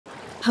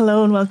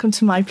Hello and welcome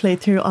to my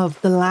playthrough of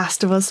The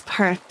Last of Us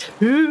Part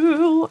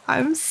 2.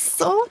 I'm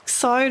so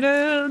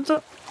excited.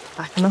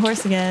 Back on the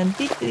horse again.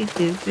 Do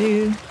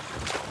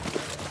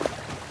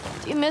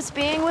you miss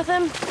being with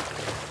him?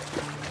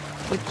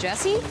 With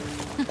Jesse?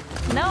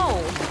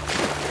 No.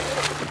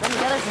 We've been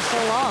together for so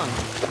long.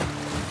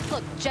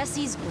 Look,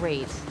 Jesse's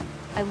great.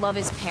 I love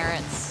his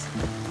parents.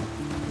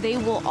 They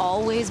will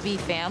always be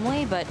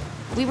family, but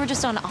we were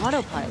just on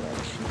autopilot.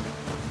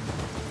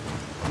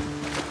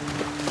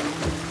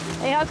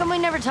 Hey, how come we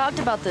never talked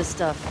about this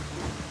stuff?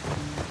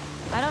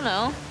 I don't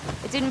know.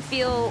 It didn't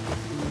feel...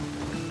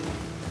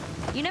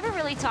 You never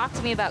really talked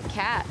to me about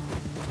Kat.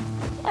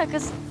 Yeah,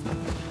 'cause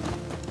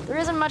there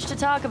isn't much to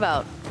talk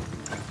about.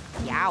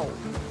 Yow.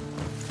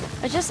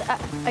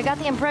 I got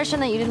the impression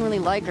that you didn't really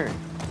like her.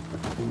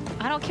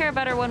 I don't care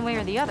about her one way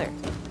or the other.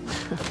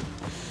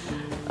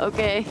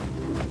 Okay.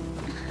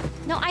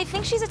 No, I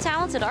think she's a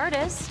talented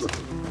artist.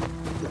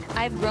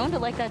 I've grown to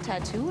like that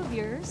tattoo of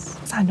yours.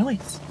 What's that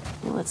noise?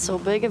 Well, that's so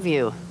big of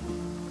you.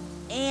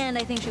 And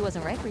I think she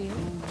wasn't right for you.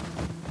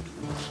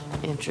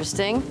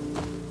 Interesting.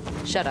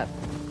 Shut up.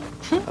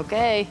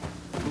 Okay.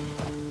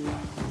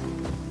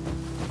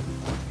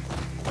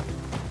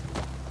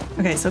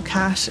 Okay, so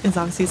Kat is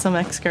obviously some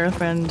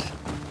ex-girlfriend.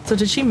 So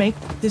did she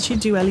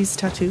do Ellie's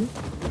tattoo?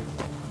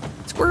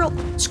 Squirrel!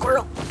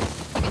 Squirrel!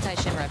 You can tie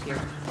Shimmer up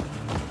here.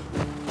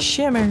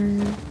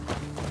 Shimmer!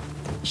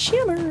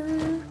 Shimmer!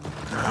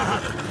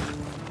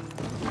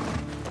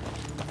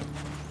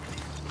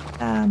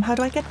 How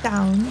do I get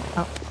down?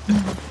 Oh.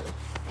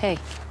 Hey,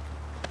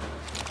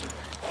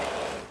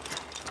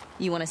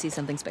 You want to see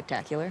something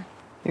spectacular?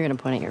 you're gonna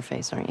point at your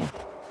face, aren't you?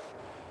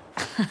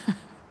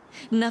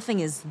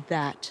 Nothing is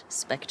that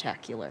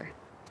spectacular.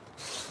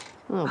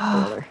 Oh,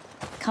 brother.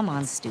 Come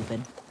on,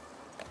 stupid.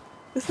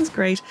 This is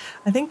great.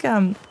 I think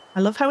I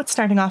love how it's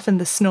starting off in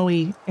the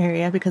snowy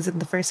area, because in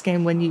the first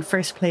game when you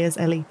first play as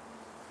Ellie,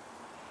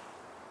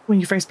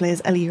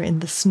 you're in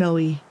the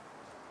snowy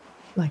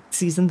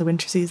season, the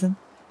winter season.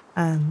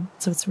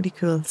 So it's really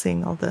cool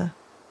seeing all the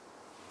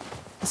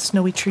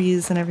snowy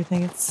trees and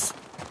everything. It's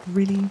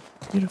really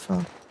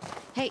beautiful.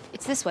 Hey,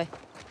 it's this way.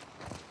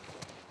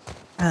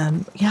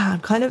 Yeah,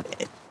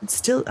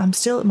 I'm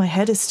still, my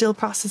head is still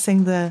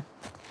processing the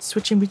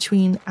switching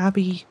between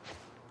Abbey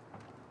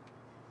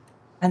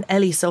and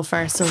Ellie so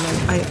far. So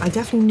I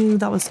definitely knew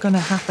that was going to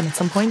happen at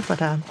some point,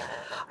 but I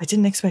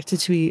didn't expect it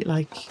to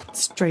be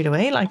straight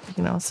away,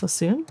 so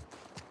soon.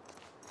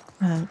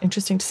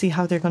 Interesting to see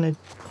how they're going to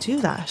do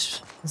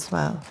that as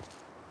well,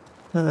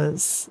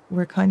 because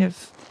we're kind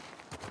of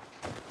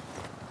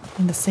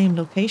in the same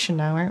location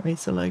now, aren't we?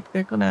 So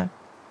they're gonna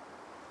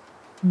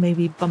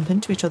maybe bump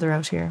into each other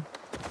out here.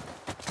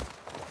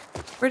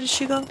 Where did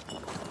she go?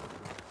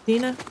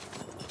 Dina?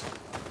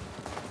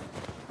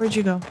 Where'd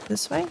you go?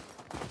 This way?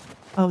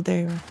 Oh,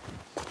 there you are.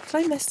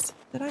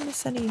 Did I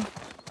miss any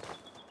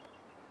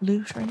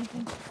loot or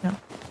anything? No.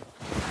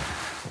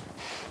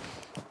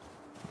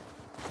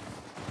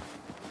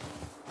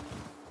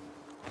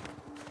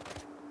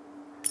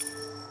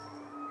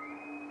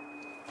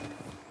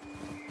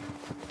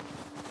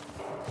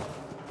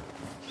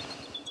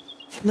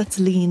 Let's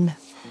lean.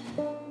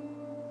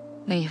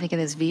 What do you think of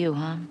this view,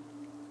 huh?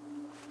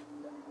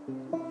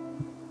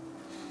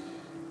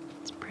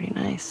 It's pretty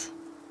nice.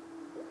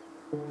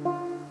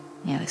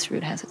 Yeah, this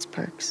route has its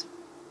perks.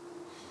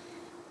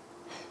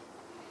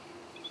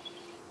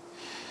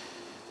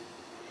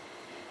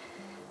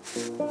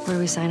 Where do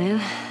we sign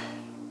in?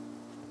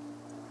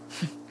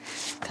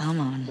 Come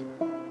on.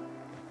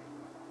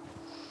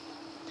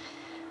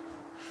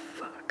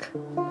 Fuck.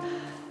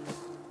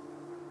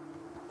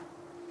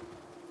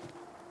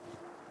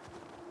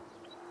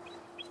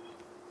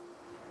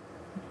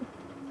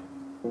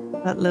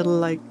 That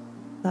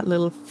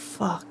little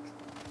fuck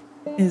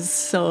is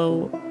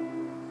so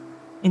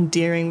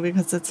endearing,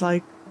 because it's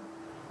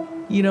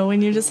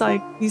when you're just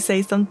you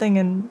say something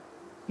and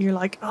you're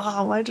like,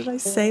 oh, why did I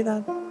say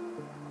that?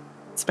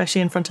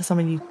 Especially in front of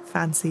someone you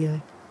fancy.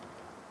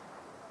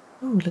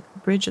 Oh, look at the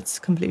bridge, it's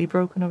completely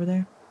broken over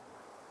there.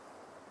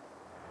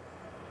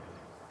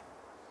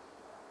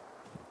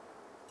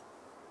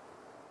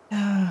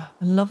 Yeah,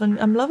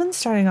 I'm loving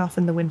starting off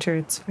in the winter.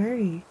 It's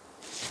very,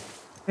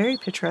 very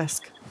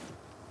picturesque.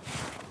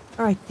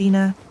 All right,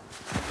 Dina.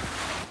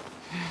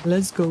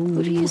 Let's go.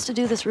 Who do you used to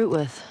do this route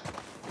with?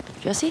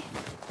 Jesse?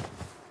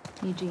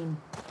 Eugene.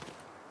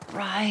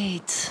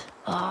 Right.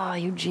 Ah,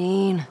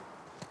 Eugene.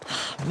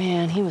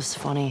 Man, he was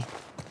funny.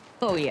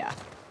 Oh, yeah.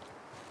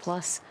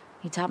 Plus,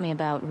 he taught me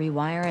about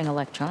rewiring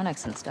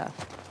electronics and stuff.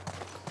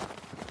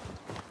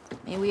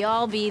 May we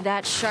all be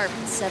that sharp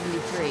at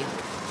 73.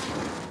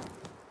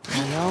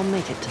 And I'll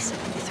make it to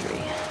 73.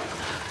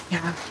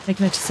 Yeah,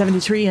 making it to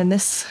 73 in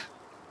this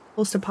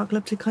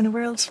post-apocalyptic kind of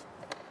world.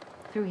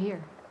 Through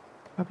here.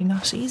 Probably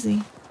not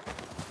easy.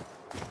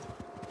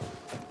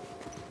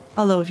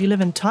 Although if you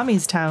live in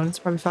Tommy's town, it's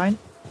probably fine.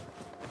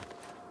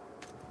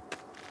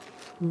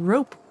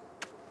 Rope.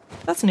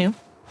 That's new.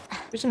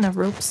 We didn't have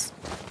ropes.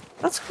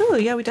 That's cool.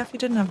 Yeah, we definitely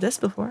didn't have this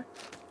before.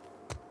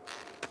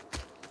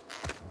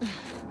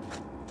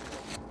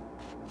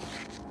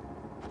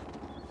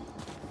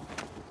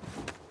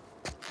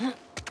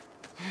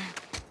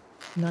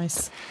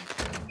 Nice.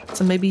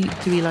 So maybe,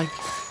 do you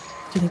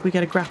think we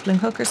get a grappling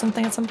hook or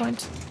something at some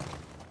point?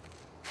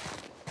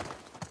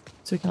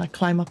 So we can like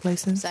climb up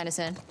places. Sign us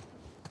in.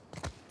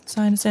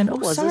 Sign us in.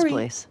 What Oh, was sorry. this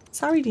place?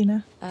 Sorry,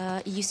 Dina.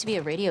 It used to be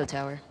a radio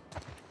tower.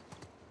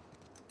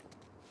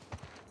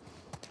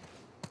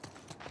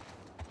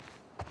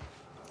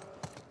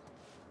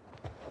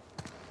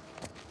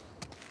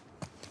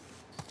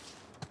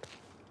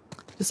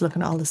 Just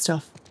looking at all the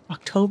stuff.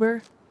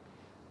 October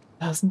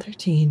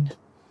 2013.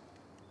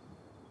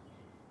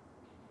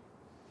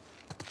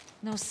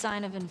 No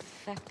sign of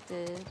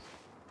infected.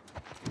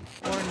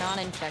 Or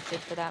non-infected,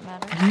 for that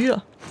matter.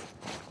 Yeah.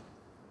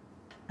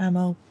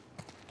 Ammo.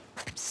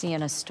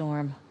 Seeing a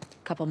storm.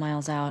 A couple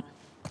miles out.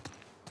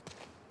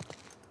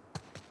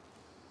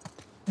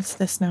 What's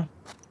this now?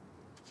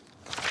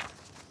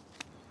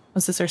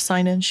 Was this our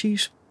sign-in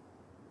sheet?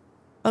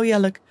 Oh yeah,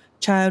 look.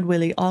 Chad,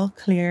 Willie, all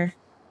clear.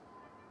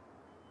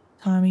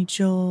 Tommy,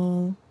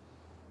 Joel,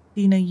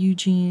 Dina,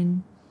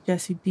 Eugene,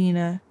 Jesse,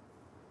 Dina.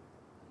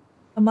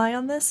 Am I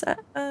on this?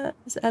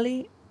 Is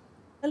Ellie?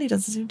 Ellie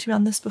doesn't seem to be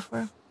on this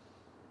before.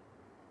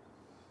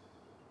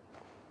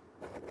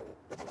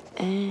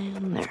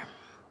 And there.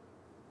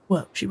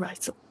 Whoa, she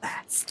writes so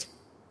fast.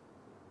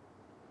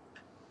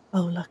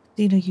 Oh, look.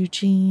 Dina,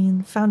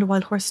 Eugene. Found a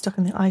wild horse stuck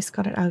in the ice.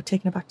 Got it out.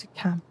 Taken it back to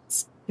camp.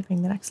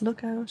 Skipping the next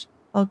lookout.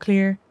 All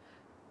clear.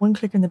 One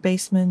clicker in the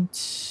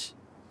basement.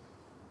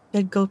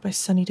 Dead goat by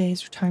sunny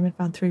days. Retirement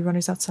van. 3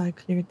 runners outside.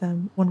 Cleared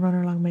them. 1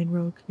 runner along main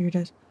road. Cleared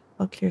it.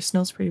 All clear.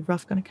 Snow's pretty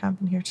rough. Gonna camp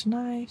in here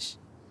tonight.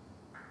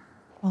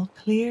 All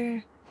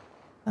clear.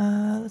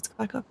 Let's go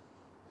back up.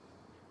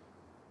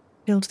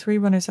 Killed 3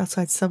 runners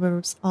outside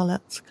suburbs. All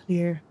else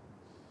clear.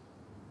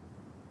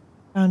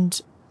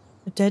 And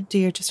a dead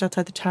deer just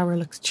outside the tower.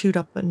 Looks chewed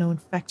up but no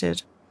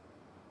infected.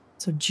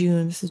 So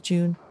June. This is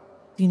June.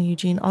 Dina,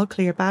 Eugene. All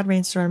clear. Bad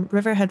rainstorm.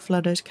 Riverhead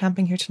flooded.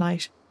 Camping here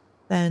tonight.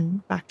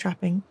 Then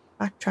backtracking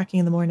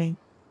in the morning.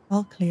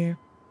 All clear.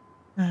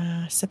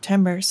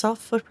 September. Saw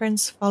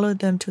footprints. Followed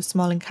them to a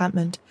small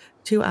encampment.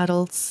 2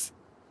 adults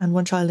and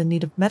 1 child in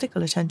need of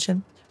medical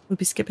attention. We'll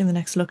be skipping the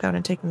next lookout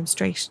and taking them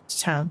straight to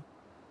town.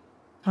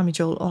 Tommy,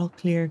 Joel, all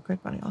clear.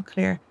 Great Bunny, all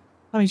clear.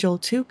 Tommy, Joel,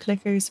 2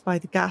 clickers by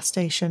the gas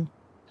station.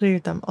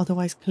 Cleared them,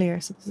 otherwise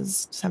clear. So this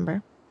is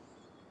December.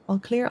 All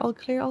clear, all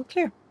clear, all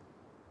clear.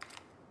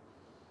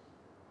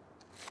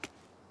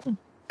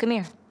 Come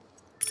here.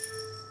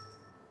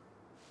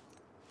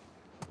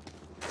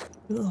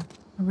 Ooh,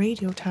 a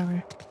radio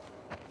tower.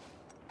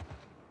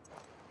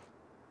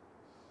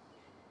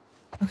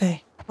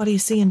 Okay, what are you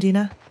seeing,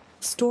 Dina?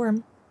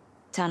 Storm.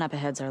 Town up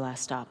ahead's our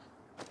last stop.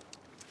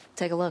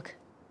 Take a look.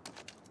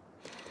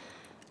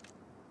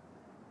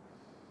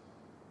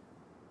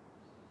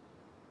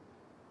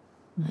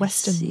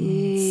 Weston.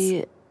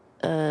 See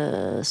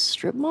a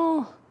strip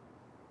mall?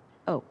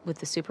 Oh, with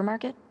the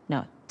supermarket?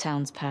 No,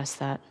 town's past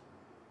that.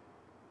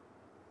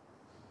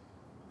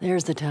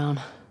 There's the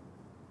town.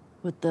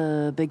 With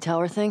the big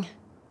tower thing?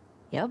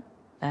 Yep,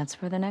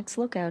 that's where the next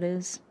lookout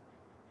is.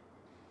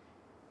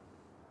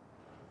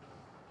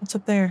 What's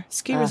up there?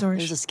 Ski resort.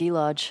 There's a ski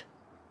lodge.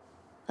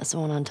 That's the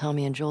one on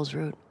Tommy and Joel's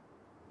route.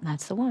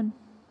 That's the one.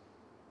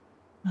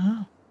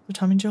 Oh, so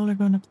Tommy and Joel are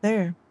going up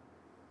there.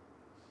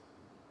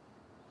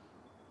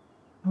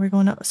 We're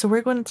going up. So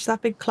we're going up to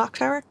that big clock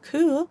tower?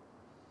 Cool.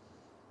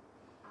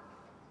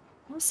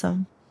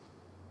 Awesome.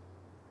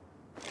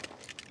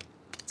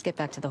 Let's get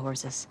back to the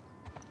horses.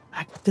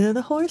 Back to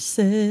the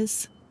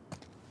horses.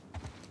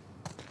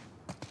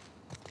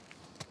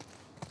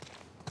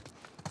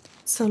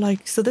 So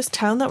this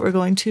town that we're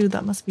going to,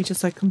 that must be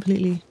just like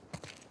completely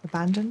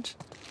abandoned.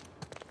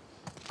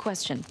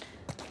 Question.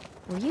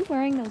 Were you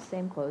wearing those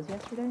same clothes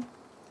yesterday?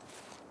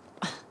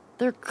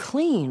 They're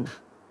clean.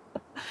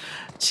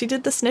 She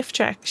did the sniff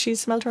check. She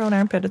smelled her own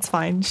armpit. It's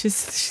fine.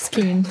 She's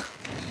clean.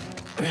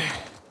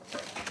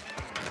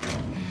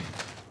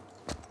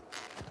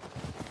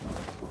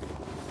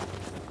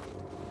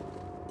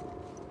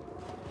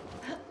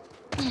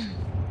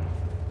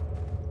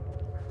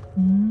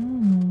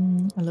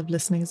 I love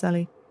listening as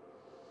Ellie.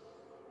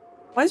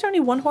 Why is there only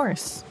 1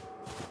 horse?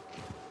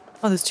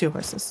 Oh, there's 2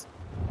 horses.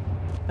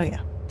 Oh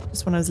yeah.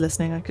 Just when I was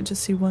listening, I could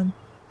just see 1.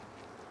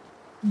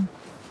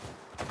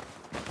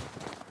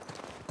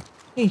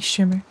 Hey,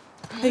 Shimmer.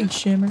 Hey,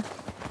 Shimmer.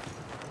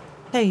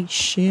 Hey,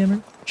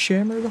 Shimmer.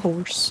 Shimmer the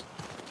horse.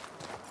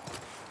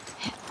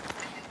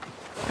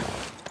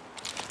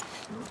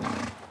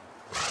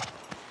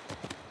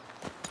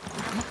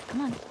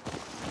 Come on.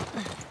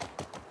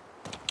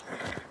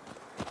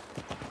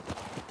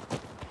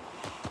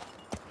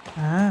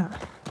 Ah.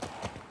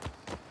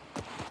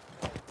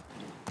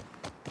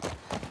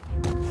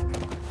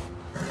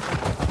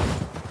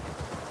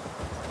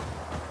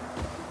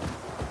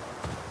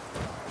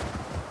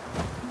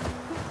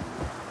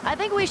 I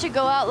think we should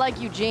go out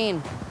like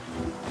Eugene.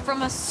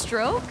 From a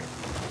stroke?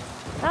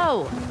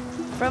 No,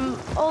 from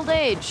old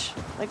age.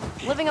 Like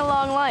living a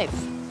long life.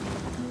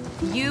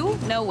 You?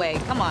 No way.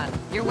 Come on.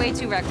 You're way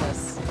too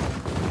reckless.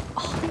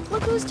 Oh,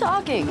 look who's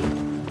talking.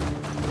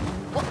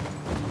 Well,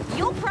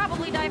 You'll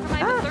probably die from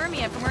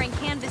hypothermia from wearing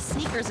canvas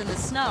sneakers in the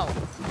snow.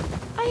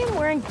 I am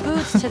wearing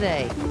boots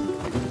today.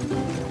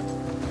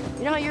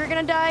 You know how you're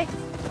gonna die?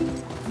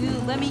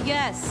 Ooh, let me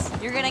guess.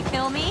 You're gonna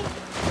kill me?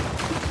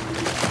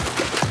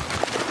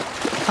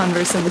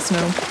 Converse in the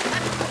snow.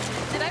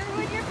 Did I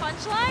ruin your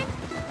punchline?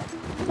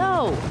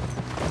 No.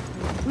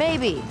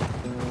 Maybe.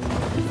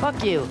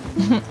 Fuck you.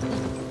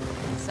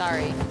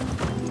 Sorry.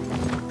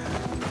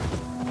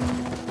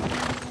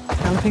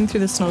 Galloping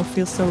through the snow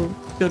feels so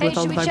good Hey, with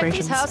all should the we check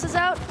vibrations. these houses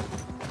out?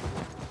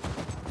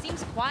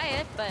 Seems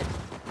quiet, but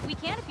we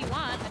can if you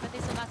want. I bet they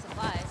still got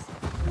supplies.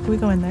 Can we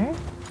go in there?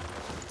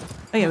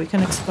 Oh yeah, we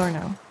can explore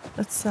now.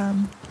 Let's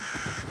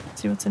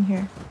see what's in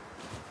here.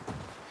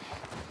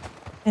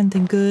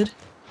 Anything good?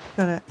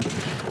 Gotta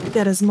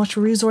get as much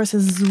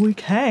resources as we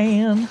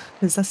can.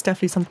 Because that's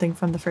definitely something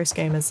from the first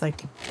game is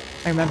like,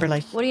 I remember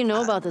like What do you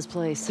know about this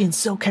place? being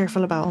so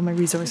careful about all my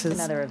resources.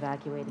 Another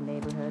evacuated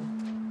neighborhood.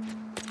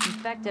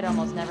 Infected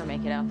almost never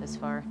make it out this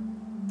far.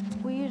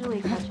 We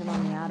usually catch them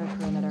on the outer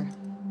perimeter.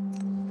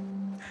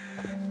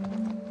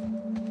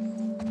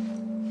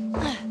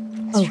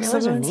 Oh, trailers so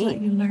are that's neat.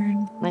 what you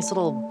learn. Nice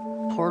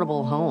little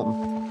portable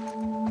home.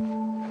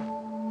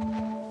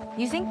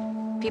 You think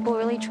people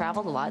really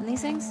traveled a lot in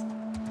these things?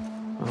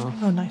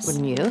 Oh, nice.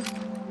 Wouldn't you?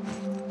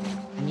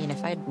 I mean,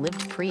 if I'd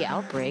lived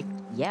pre-outbreak,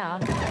 yeah,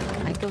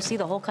 I'd go see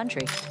the whole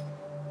country.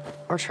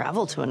 Or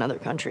travel to another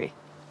country.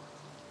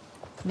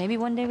 Maybe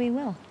one day we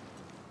will.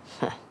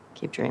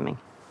 Keep dreaming.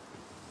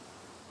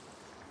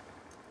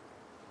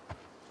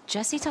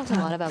 Jesse talked a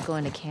lot about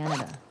going to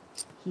Canada.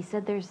 He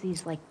said there's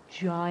these, like,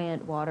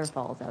 giant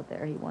waterfalls out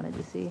there he wanted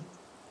to see.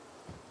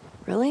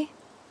 Really?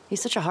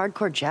 He's such a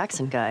hardcore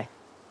Jackson guy.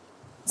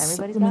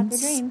 Everybody's got their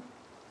Supplements. dream.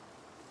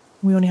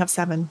 We only have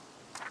 7.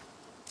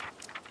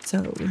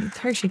 So we need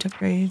 30 to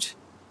upgrade.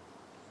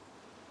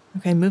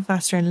 Okay, move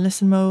faster in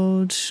listen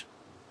mode.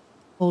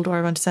 Hold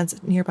R1 to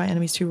sense nearby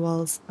enemies through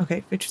walls.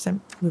 Okay, 50%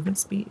 movement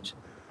speed.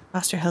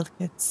 Faster health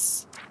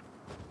kits.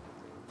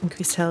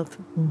 Increased health.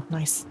 Ooh,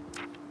 nice.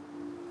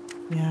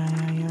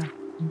 Yeah.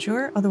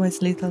 Endure,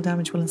 otherwise lethal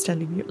damage will instead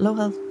leave you low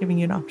health, giving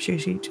you an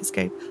opportunity to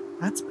escape.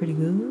 That's pretty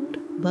good.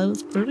 That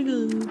is pretty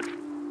good.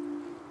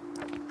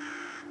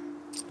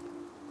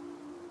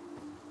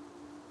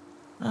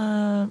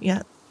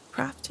 Yeah,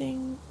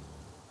 crafting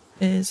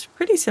is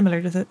pretty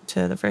similar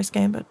to the first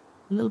game, but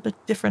a little bit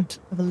different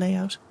of a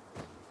layout.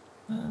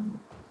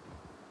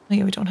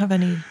 Yeah, we don't have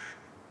any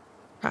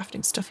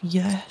crafting stuff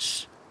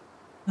yet.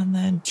 And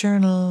then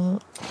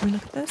journal. Can we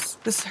look at this?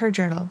 This is her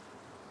journal.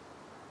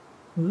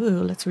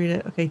 Ooh, let's read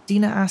it. Okay,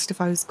 Dina asked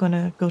if I was going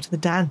to go to the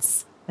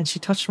dance, and she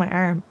touched my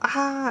arm.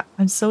 Ah,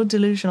 I'm so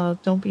delusional.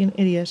 Don't be an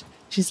idiot.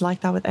 She's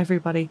like that with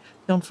everybody.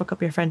 Don't fuck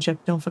up your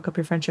friendship. Don't fuck up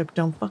your friendship.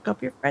 Don't fuck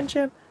up your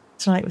friendship.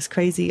 Tonight was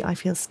crazy. I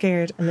feel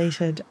scared,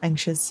 elated,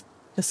 anxious.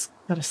 Just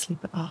gotta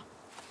sleep it off.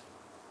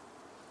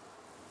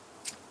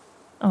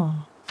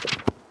 Oh.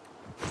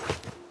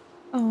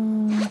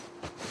 Oh.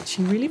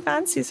 She really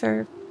fancies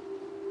her.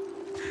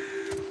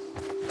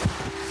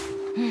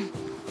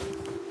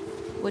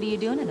 What are you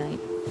doing tonight?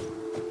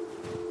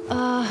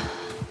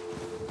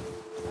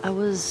 I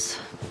was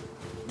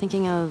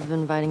thinking of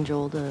inviting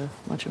Joel to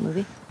watch a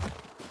movie.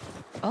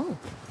 Oh.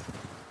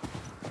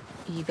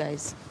 You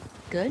guys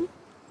good?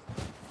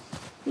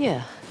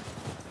 Yeah.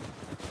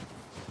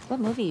 What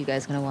movie are you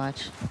guys gonna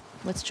watch?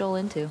 What's Joel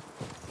into?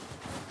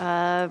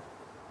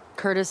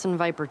 Curtis and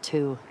Viper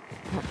 2.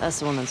 That's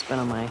the one that's been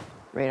on my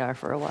radar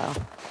for a while.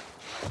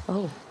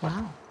 Oh,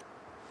 wow.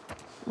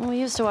 Well, we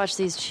used to watch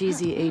these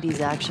cheesy 80s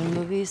action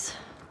movies.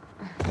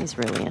 He's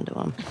really into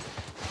them.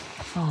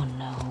 Oh,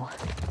 no.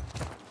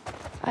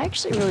 I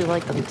actually really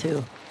like them,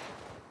 too.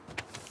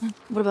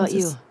 What about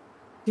you? Dear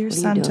What are you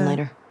Santa, doing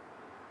later?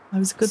 I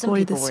was a good Some boy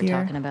people this were year.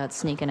 talking about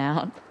sneaking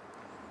out.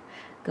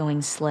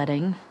 Going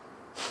sledding.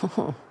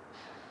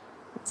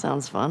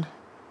 Sounds fun.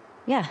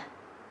 Yeah.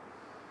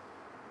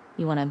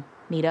 You want to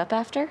meet up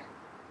after?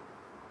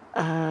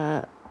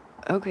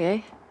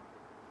 Okay.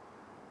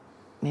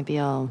 Maybe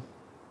I'll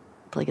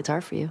play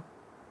guitar for you.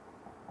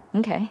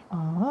 Okay.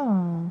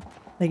 Oh,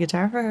 play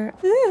guitar for her.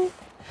 Ooh.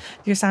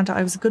 Dear Santa,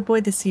 I was a good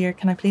boy this year.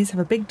 Can I please have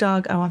a big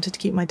dog? I wanted to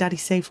keep my daddy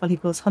safe while he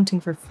goes hunting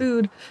for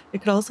food.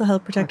 It could also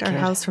help protect our Okay.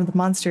 house from the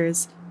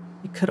monsters.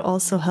 It could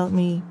also help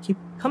me keep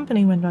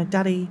company when my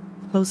daddy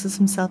closes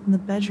himself in the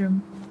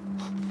bedroom.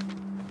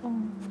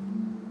 Oh.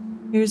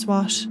 Here's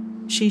what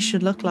she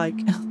should look like.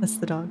 That's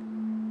the dog.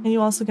 Can you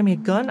also give me a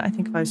gun? I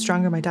think if I was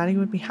stronger, my daddy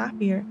would be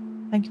happier.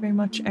 Thank you very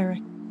much,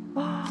 Eric.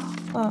 Oh,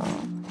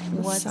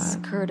 that's What's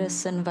sad.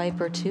 Curtis and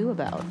Viper 2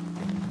 about?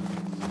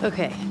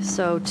 Okay,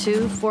 so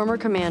 2 former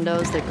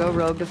commandos that go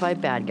rogue to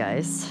fight bad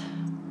guys.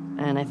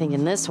 And I think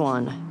in this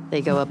one,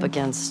 they go up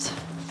against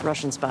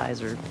Russian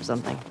spies or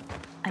something.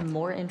 I'm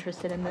more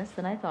interested in this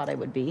than I thought I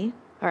would be.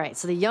 All right,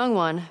 so the young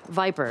one,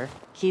 Viper,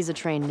 he's a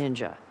trained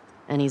ninja.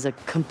 And he's a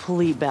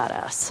complete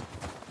badass.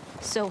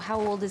 So how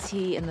old is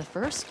he in the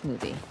first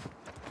movie?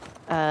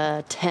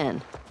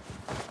 10.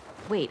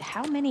 Wait,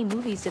 how many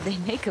movies did they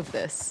make of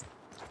this?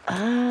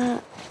 I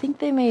think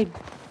they made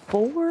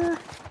 4?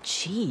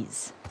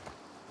 Jeez.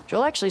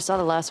 Joel actually saw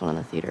the last one in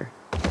the theater.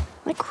 Isn't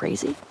that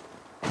crazy?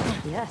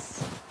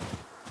 Yes.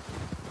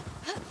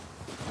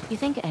 You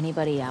think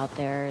anybody out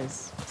there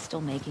is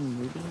still making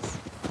movies?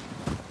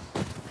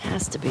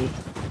 Has to be.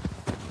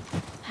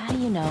 How do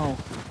you know?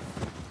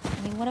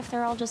 I mean, what if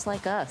they're all just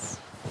like us?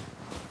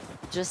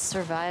 Just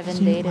surviving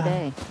day to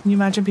day. Can you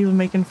imagine people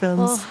making films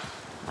Well,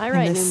 I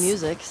write this- new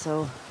music,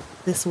 so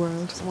this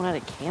world? someone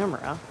had a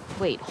camera.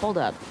 Wait, hold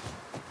up.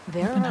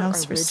 There Open are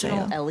house for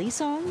original sale. Ellie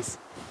songs?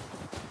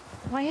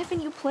 Why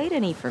haven't you played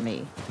any for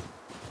me?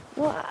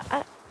 Well,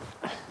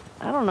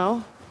 I don't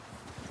know.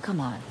 Come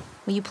on,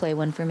 will you play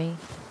one for me?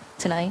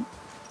 Tonight?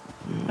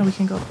 Oh, we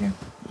can go up here.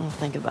 I'll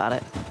think about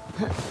it.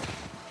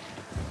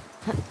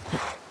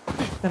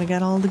 Gotta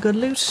get all the good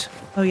loot.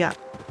 Oh yeah,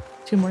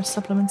 2 more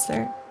supplements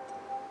there.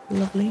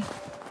 Lovely.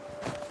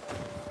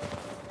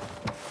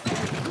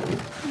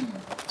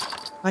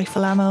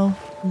 Rifle ammo.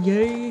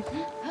 Yay.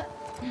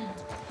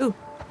 Ooh,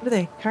 what are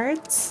they?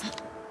 Cards?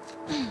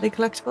 They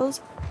collectibles?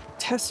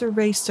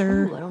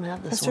 Tesseracer. Ooh, I don't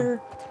have this Tesser.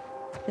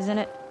 one. Isn't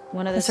it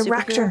one of the It's a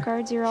superhero raptor.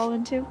 cards you're all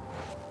into?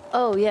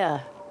 Oh, yeah.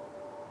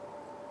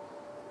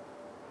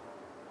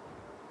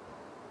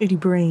 80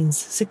 brains,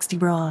 60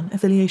 brawn,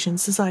 affiliation,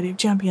 Society of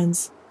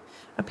Champions.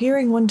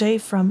 Appearing one day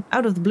from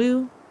out of the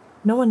blue,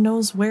 no one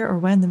knows where or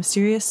when the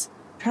mysterious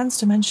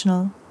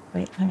transdimensional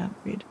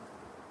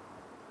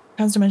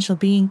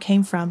being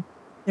came from.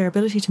 Their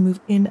ability to move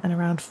in and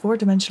around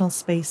 4-dimensional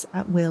space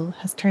at will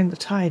has turned the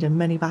tide in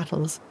many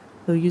battles,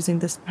 though using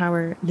this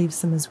power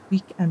leaves them as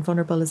weak and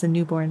vulnerable as a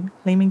newborn.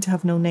 Claiming to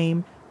have no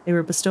name, they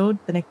were bestowed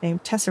the nickname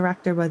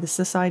Tesseractor by the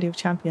Society of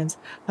Champions.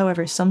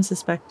 However, some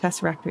suspect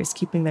Tesseractor is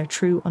keeping their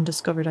true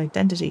undiscovered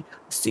identity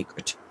a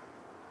secret.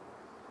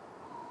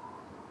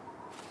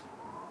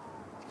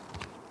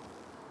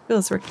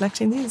 Cool, so we're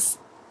collecting these.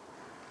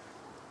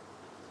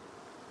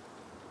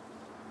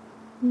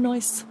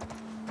 Nice.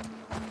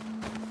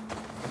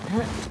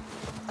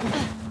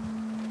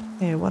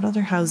 Okay, what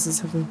other houses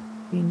have we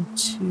been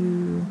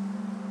to?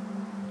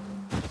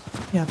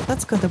 Yeah, but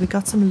that's good that we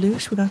got some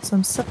loot, we got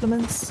some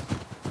supplements,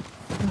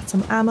 we got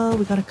some ammo,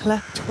 we got a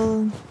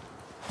collectible.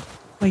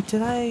 Wait,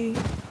 did I?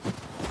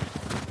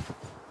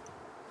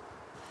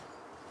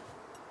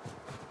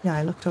 Yeah,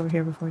 I looked over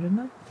here before, didn't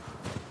I?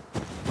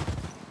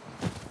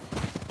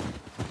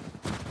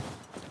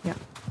 Yeah.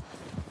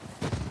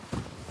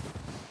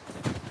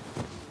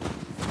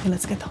 Okay,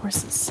 let's get the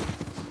horses.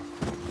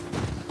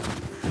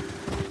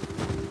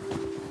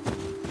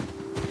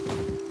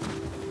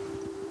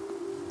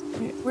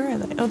 Where are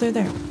they? Oh, they're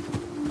there.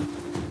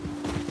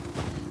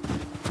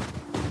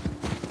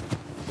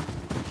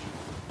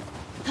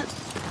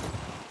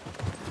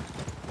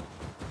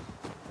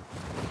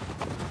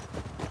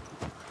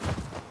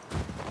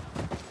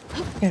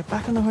 Okay,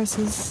 back on the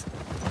horses.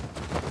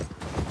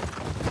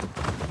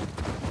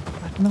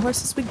 Back on the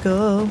horses we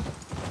go.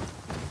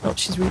 Oh,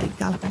 she's really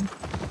galloping.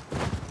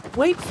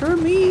 Wait for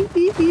me!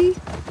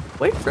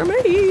 Wait for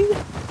me!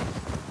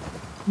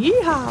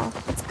 Yeehaw!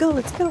 Let's go,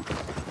 let's go.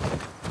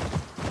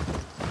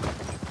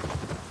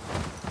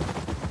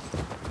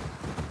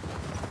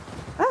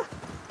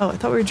 Oh, I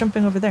thought we were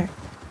jumping over there.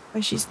 Why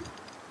is she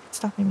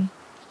stopping me?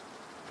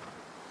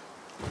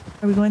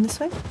 Are we going this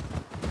way?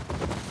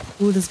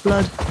 Ooh, there's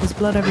blood. There's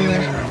blood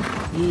everywhere.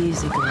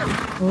 Easy going.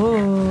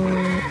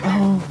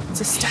 Oh,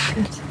 it's a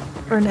stag.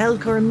 Or an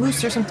elk or a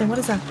moose or something. What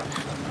is that?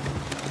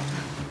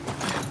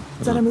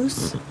 Is that a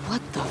moose?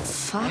 What the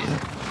fuck?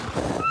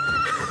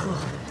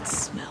 Oh, that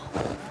smell.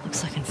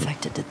 Looks like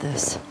infected did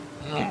this.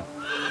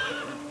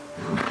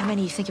 How many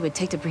do you think it would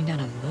take to bring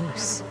down a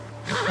moose?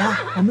 Yeah,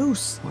 a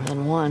moose. More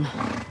than one.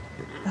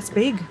 That's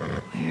big.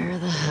 Where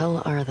the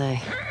hell are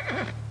they?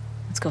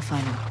 Let's go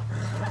find them.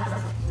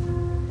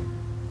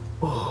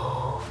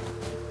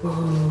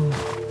 Ooh.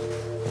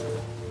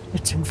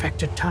 It's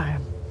infected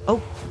time.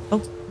 Oh,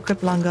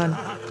 equip long gun.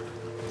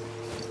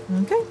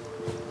 Okay.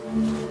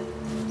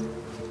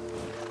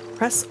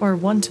 Press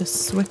R1 to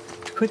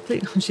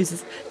quickly. Oh,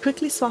 Jesus.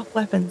 Quickly swap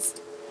weapons.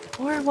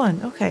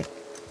 R1. Okay.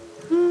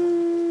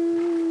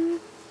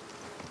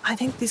 I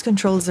think these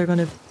controls are going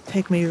to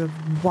take me a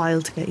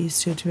while to get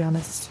used to be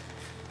honest.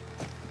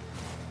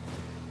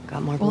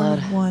 Got more blood.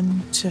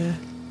 R1 to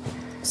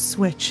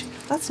switch.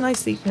 That's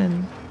nice that you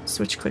can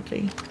switch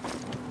quickly.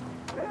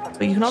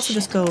 But you can also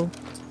just go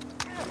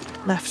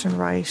left and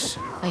right.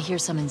 I hear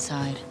some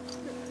inside.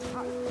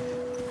 How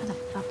the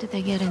fuck did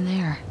they get in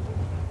there?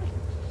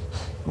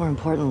 More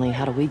importantly,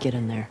 how do we get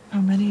in there?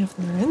 How many of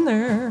them are in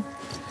there?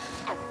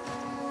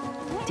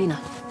 Dina,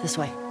 this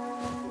way.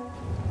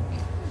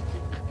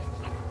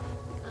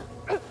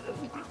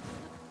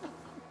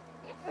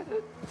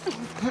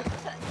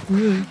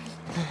 Ooh.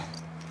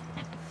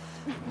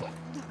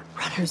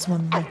 There's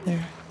one right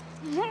there.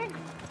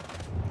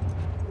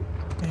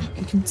 Okay,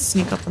 you can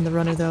sneak up on the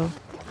runner though.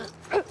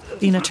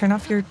 Dina, turn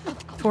off your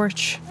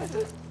torch.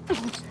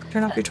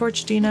 Turn off your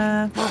torch,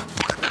 Dina.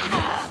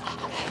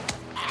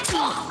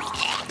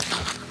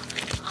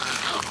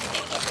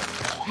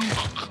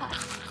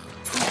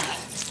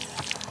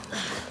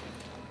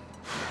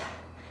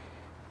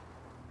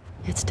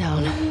 It's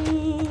down.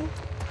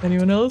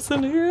 Anyone else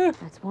in here?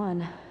 That's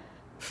one.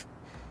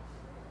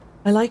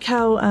 I like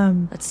how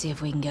Let's see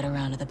if we can get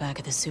around to the back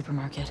of the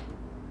supermarket.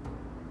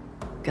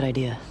 Good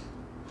idea.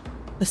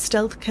 the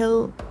stealth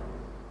kill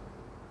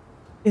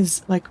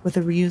is like with a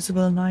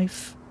reusable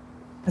knife,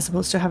 as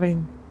opposed to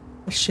having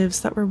the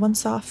shivs that were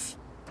once off.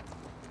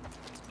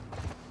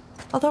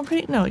 Although I'm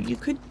pretty no, you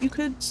could.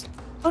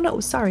 Oh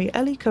no, sorry,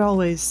 Ellie could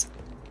always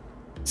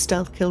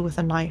stealth kill with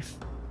a knife.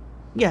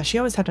 Yeah, she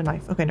always had a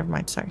knife. Okay, never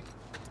mind. Sorry.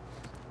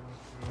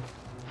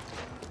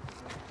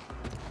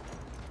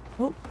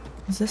 Oh,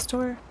 is this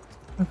door?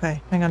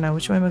 Okay, hang on now.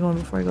 Which way am I going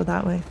before I go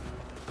that way?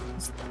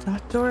 Is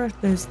that door?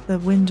 There's the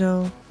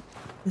window.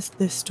 Is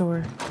this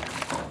door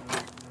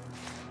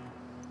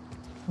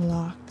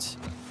locked?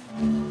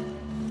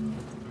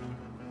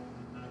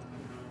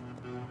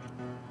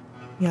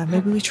 Yeah,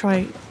 maybe we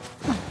try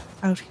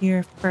out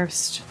here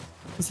first,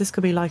 because this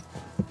could be like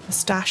a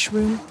stash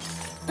room.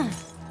 There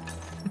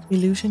could be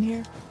loot in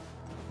here.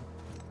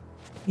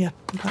 Yep,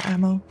 we got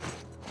ammo.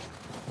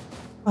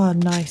 Oh,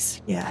 nice.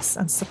 Yes,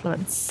 and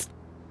supplements.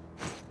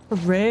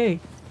 Hooray!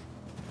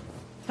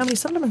 How many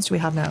supplements do we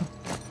have now?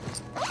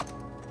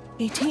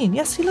 18.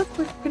 Yes, see, look,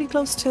 we're pretty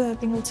close to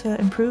being able to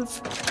improve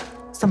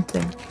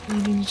something. We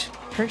need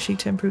Hershey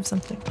to improve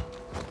something.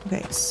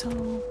 Okay, so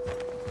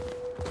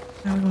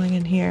now we're going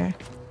in here.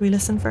 Can we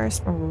listen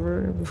first?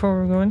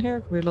 Before we go in here,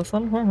 can we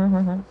listen?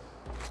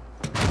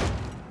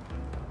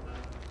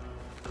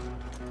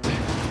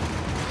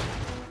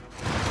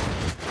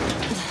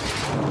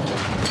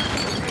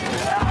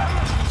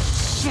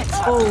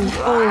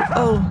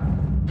 Oh.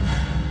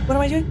 What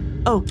am I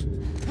doing? Oh,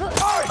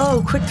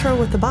 quick throw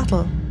with the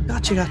bottle.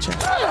 Gotcha.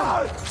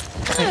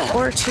 Okay,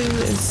 R2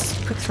 is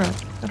quick throw.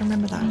 Gotta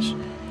remember that.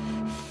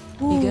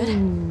 You good?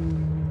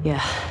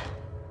 Yeah.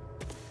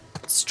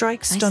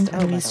 Strike Nice stunned throw,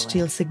 by enemies the to way.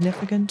 deal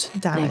significant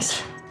damage.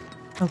 Thanks.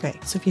 Okay,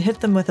 so if you hit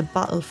them with a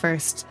bottle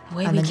first, The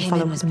way and we then you came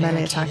follow in with was a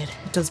melee attack,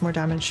 barricaded. it does more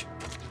damage.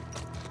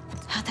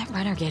 How'd that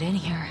runner get in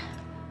here?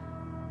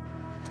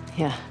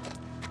 Yeah.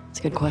 It's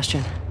a good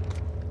question.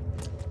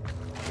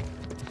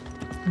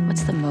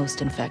 What's the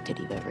most infected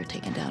you've ever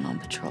taken down on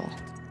patrol?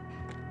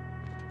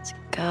 It's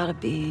gotta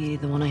be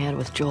the one I had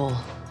with Joel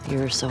a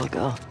year or so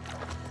ago.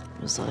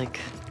 It was like,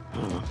 I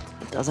don't know,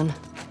 a dozen?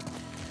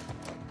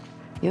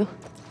 You?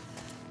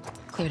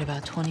 Cleared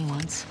about 20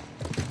 once.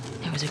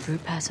 There was a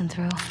group passing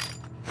through.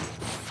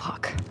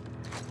 Fuck.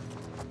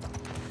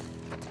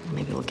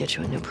 Maybe we'll get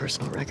you a new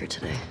personal record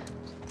today.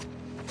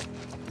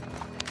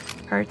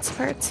 Parts.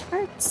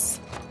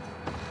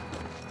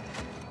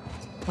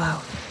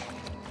 Wow.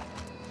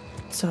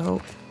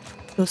 So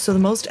the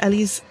most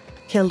Ellie's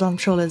killed on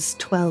patrol is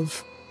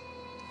 12.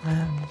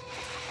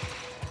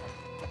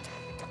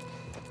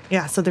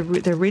 Yeah, so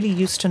they're really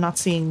used to not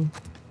seeing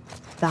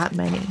that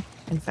many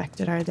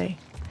infected, are they?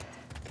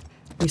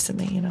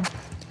 Recently, you know.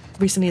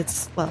 Recently,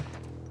 it's well,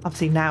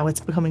 obviously now it's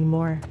becoming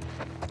more.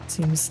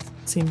 Seems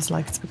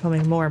like it's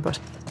becoming more, but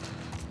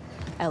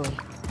Ellie.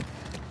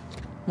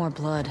 More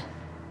blood.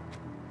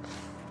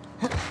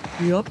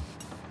 yup.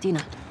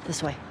 Dina,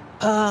 this way.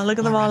 Look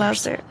at them all out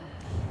there.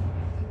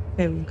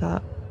 Okay, we've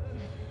got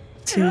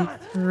 2,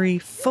 3,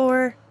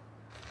 4.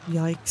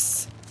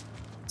 Yikes.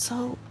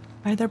 So,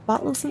 are there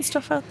bottles and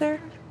stuff out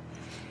there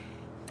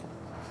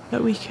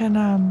that we can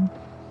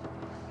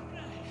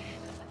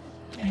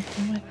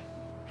anything with?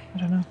 I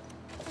don't know.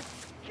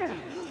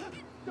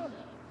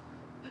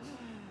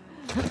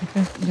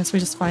 Okay, I guess we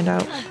just find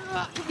out.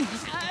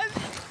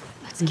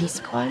 We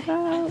just find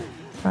out.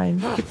 Try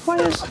and keep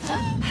quiet.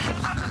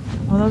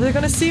 Oh no, they're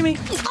gonna see me.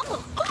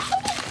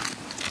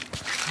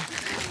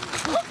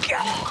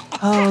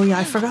 Oh yeah,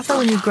 I forgot that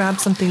when you grab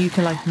something you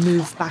can like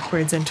move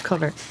backwards into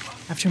cover.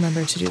 I have to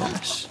remember to do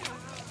that.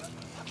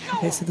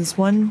 Okay, so there's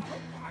one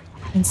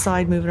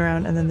inside moving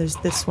around, and then there's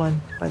this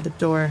one by the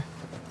door.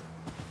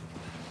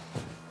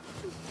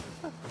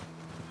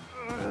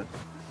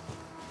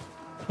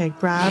 Okay,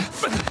 grab.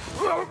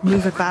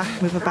 Move it back.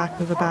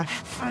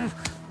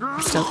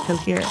 Stealth kill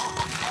here.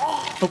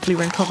 Hopefully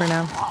we're in cover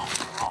now.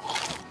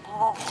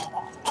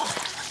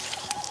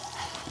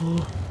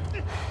 Ooh.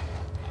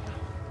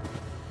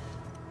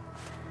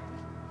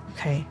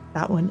 Okay,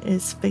 that one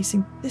is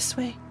facing this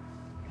way.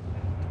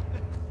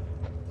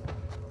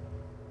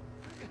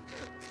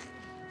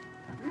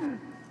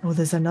 Oh,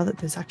 there's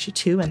actually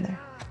 2 in there.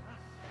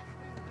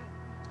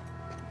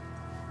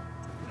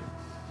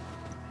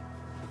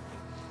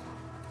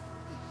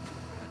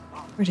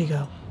 Where'd he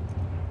go?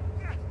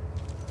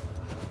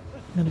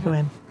 I'm gonna go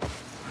in.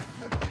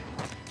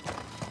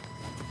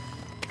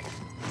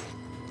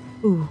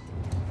 Ooh,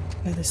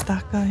 yeah, there's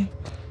that guy.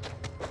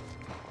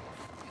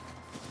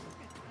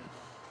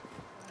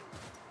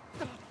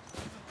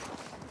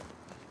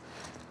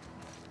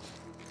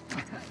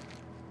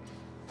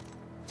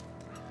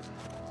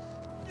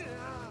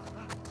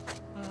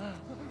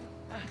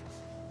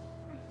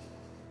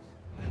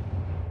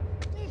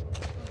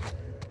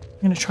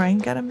 I'm gonna try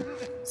and get him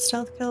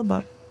stealth kill,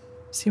 but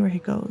see where he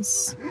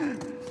goes.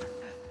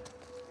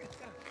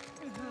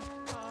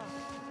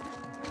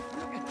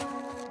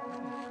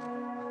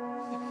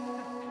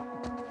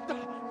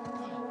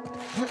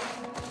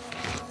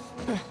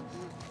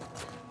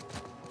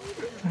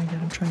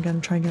 Try and get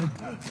him, try and get him.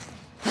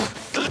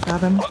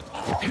 Grab him.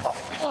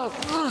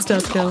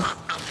 Stealth kill.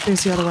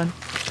 There's the other one.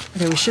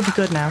 Okay, we should be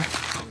good now.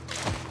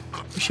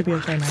 We should be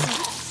okay now.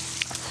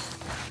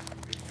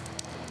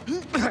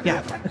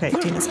 Yeah, okay,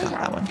 Dina's got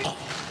that one.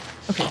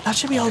 Okay, that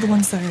should be all the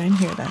ones that are in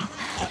here then.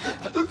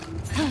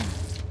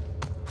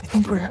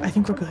 I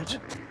think we're good.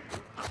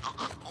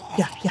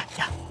 Yeah.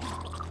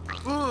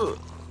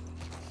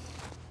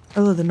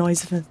 Oh, the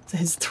noise of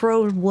his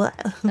throat. What?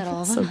 That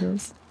all of them? So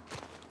gross.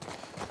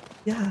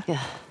 Yeah.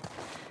 Yeah.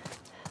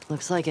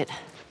 Looks like it.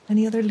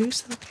 Any other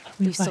loot?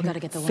 We've still got to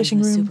get the ones in fishing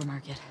the room.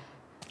 supermarket.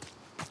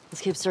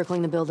 Let's keep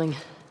circling the building.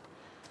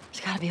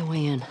 There's gotta be a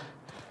way in.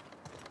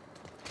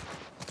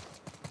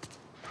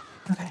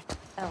 Okay.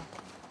 Oh,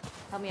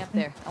 help me up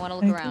there. I want to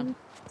look Thank around. you.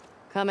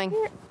 Coming.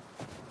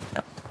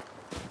 No.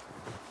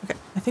 Okay,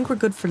 I think we're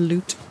good for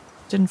loot.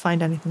 Didn't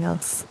find anything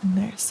else in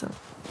there, so.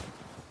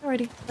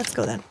 Alrighty, let's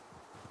go then.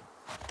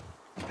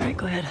 All right,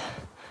 go ahead.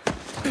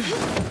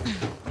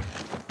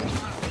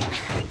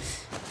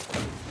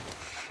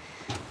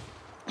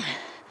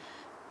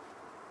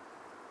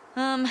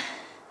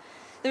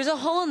 There's a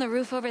hole in the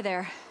roof over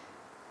there.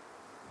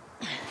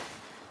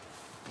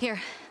 Here.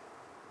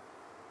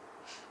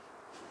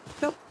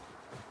 Go.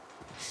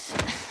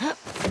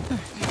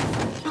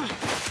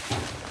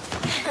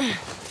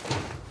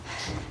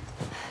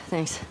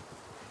 Thanks.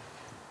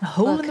 A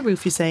hole Look. in the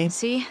roof, you say?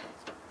 See?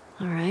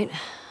 All right.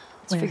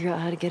 Let's Where? figure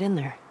out how to get in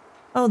there.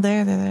 Oh,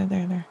 there.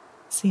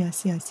 See, I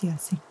see.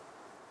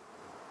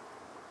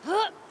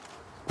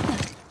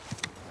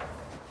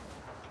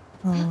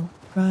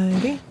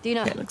 Alrighty.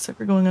 Dina. Okay, looks like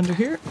we're going under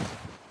here.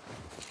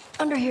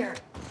 Under here.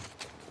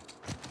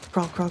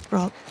 Crawl.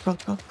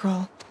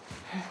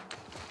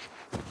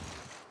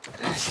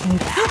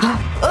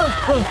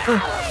 Okay.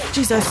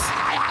 Jesus.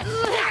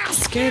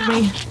 Scared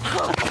me.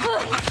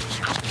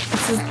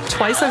 This is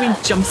twice I've been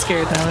jump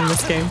scared now in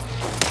this game.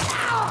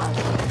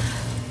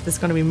 There's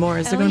gonna be more.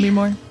 Is there gonna be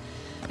more?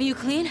 Are you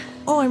clean?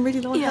 Oh, I'm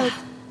really low on Yeah.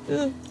 health.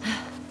 Ugh.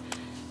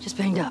 Just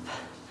banged up.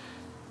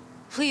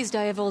 Please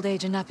die of old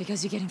age and not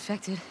because you get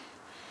infected.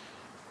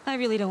 I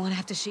really don't want to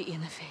have to shoot you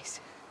in the face.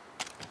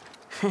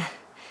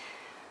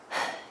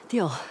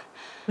 Deal.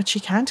 But she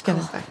can't get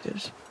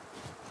infected.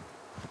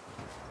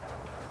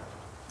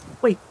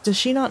 Wait, does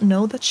she not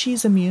know that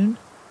she's immune?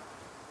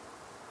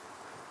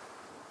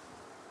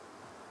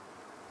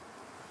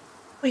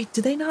 Wait,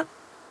 do they not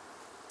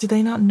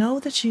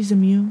know that she's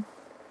immune?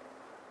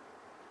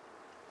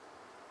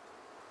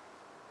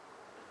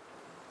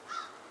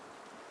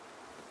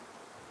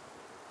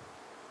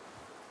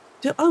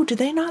 Do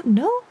they not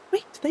know?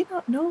 Wait, do they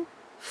not know?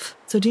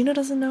 So Dina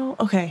doesn't know?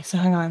 Okay, so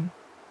hang on.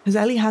 Because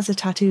Ellie has a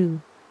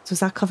tattoo. So is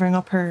that covering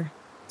up her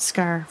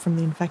scar from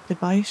the infected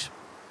bite?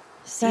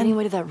 See any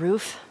way to that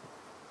roof?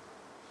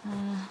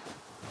 I'm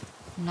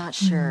not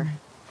sure.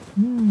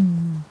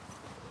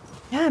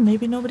 Yeah,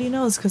 maybe nobody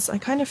knows, because I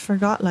kind of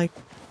forgot, like,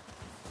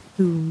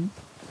 who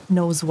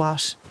knows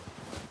what.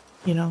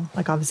 You know,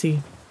 like,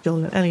 obviously,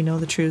 Joel and Ellie know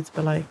the truth,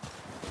 but, like,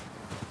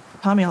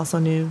 Tommy also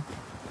knew.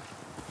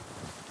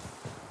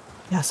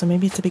 Yeah, so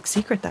maybe it's a big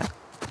secret then.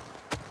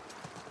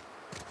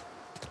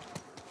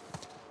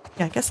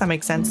 Yeah, I guess that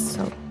makes sense,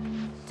 so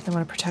they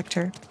want to protect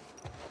her.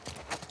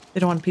 They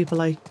don't want people,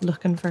 like,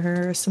 looking for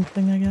her or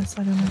something, I guess.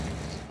 I don't know.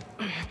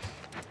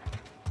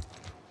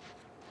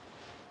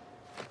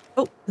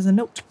 Oh, there's a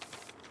note.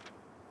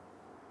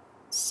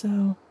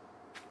 So,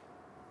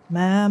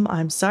 ma'am,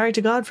 I'm sorry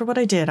to God for what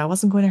I did. I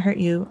wasn't going to hurt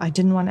you. I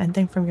didn't want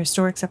anything from your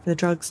store except for the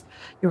drugs.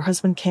 Your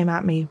husband came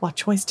at me. What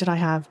choice did I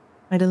have?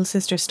 My little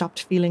sister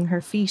stopped feeling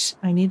her feet.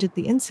 I needed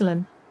the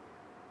insulin.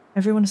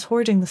 Everyone is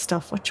hoarding the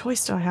stuff. What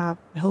choice do I have?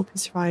 I hope he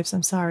survives.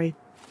 I'm sorry.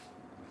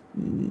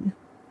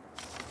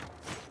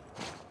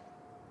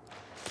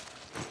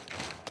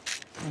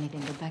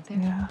 Anything good back there?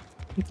 Yeah,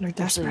 people are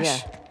desperate.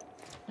 Actually,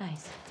 yeah.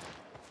 Nice.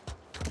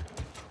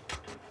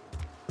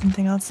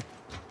 Anything else?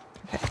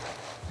 Okay.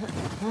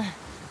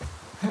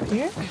 Up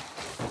here?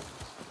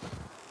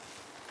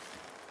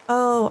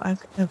 Oh,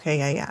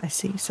 okay, yeah, I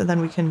see. So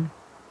then we can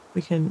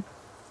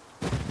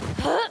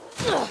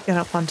get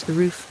up onto the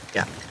roof.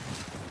 Yeah.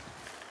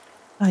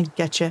 I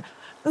get you.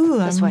 Ooh,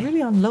 I'm This way.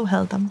 really on low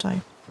health, aren't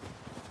I?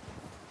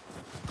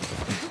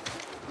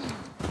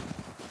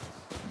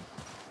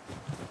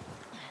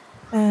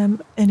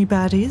 Any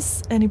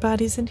baddies? Any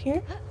baddies in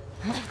here?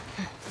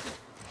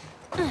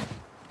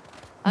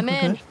 I'm We're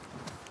in. good.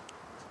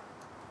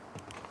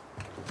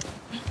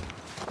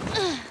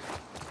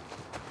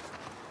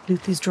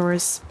 Loot these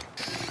drawers.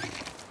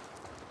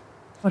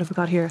 What have we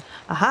got here?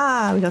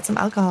 Aha! We got some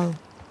alcohol.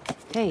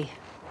 Hey,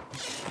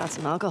 got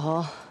some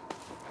alcohol.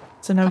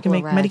 So now we can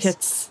Couple make of rags.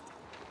 medikits.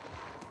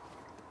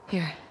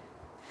 Here.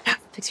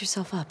 Fix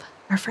yourself up.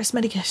 Our first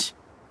medikit.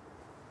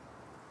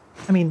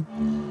 I mean,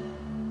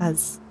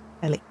 as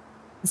Ellie,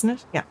 isn't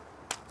it? Yeah.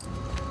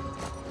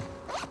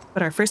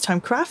 But our first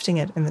time crafting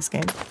it in this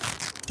game.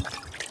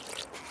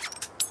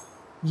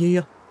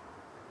 Yeah.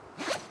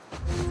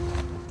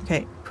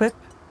 Okay, equip.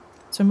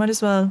 So I might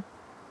as well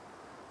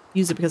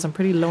use it because I'm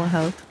pretty low on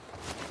health.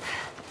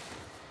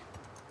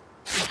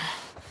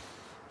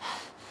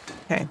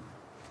 Okay.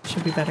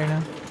 Should be better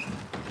now.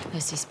 I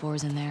see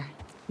spores in there.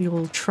 The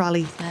old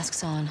trolley.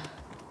 Mask's on.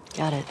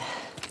 Got it.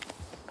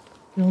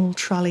 The old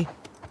trolley.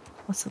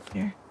 What's up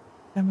here?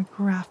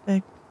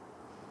 Demographic.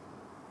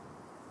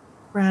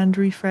 Brand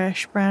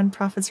refresh. Brand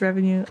profits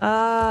revenue.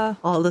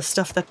 All the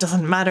stuff that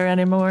doesn't matter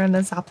anymore in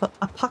this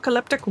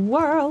apocalyptic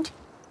world.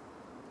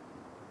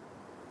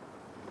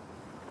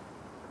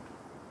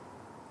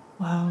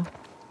 Wow.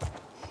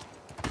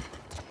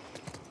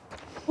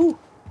 Ooh,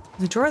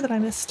 there's a drawer that I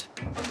missed.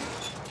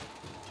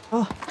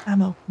 Oh,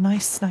 ammo.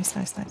 Nice, nice,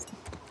 nice, nice.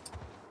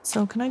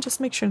 So can I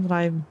just make sure that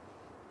I'm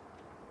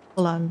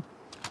full on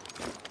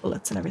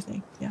bullets and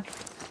everything? Yeah,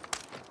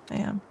 I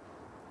am.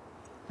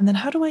 And then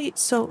how do I...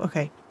 So,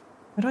 okay.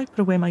 How do I put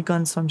away my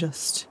gun so I'm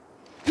just...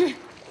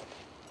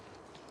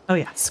 Oh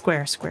yeah,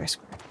 square, square,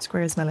 square.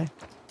 Square is melee.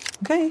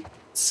 Okay,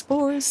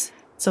 spores.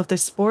 So if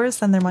there's spores,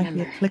 then there might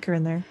be a clicker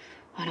in there.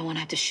 I don't want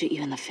to have to shoot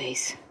you in the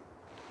face.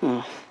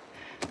 Oh,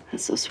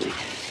 that's so sweet.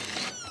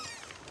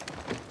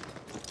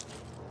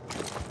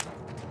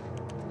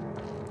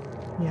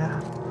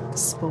 Yeah,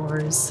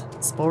 spores.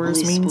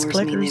 Spores means spores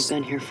clickers. mean they've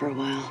been here for a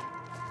while.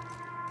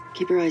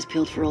 Keep your eyes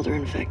peeled for older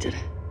infected.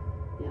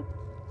 Yep.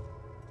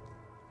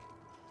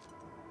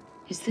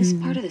 Is this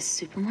part of the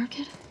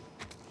supermarket?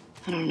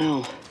 I don't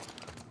know.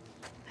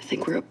 I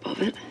think we're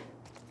above it.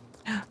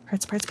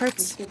 Parts, parts,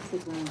 parts.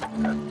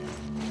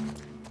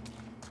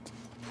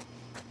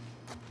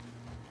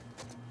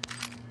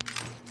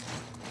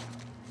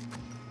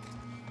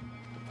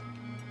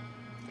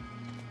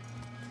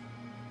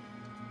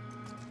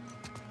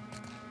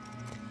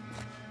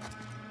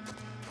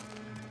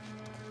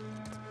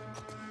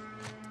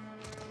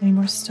 Any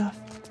more stuff?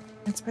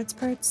 Parts, parts,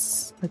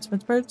 parts. Parts,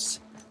 parts, parts.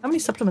 How many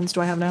supplements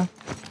do I have now?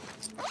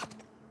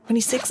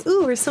 26.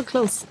 Ooh, we're so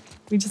close.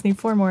 We just need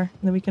 4 more, and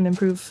then we can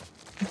improve,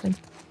 I think.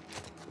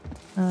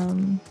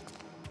 Oh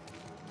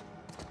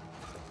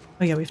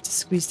yeah, we have to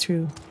squeeze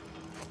through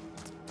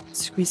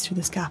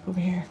this gap over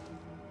here.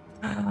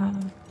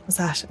 What's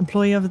that?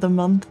 Employee of the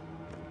month.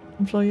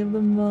 Employee of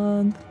the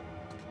month.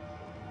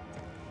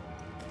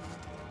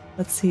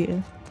 Let's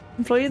see.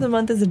 Employee of the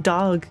month is a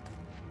dog.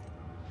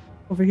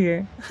 Over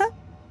here.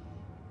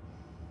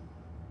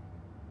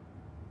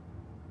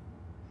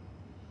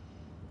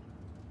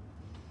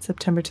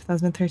 September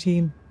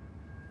 2013.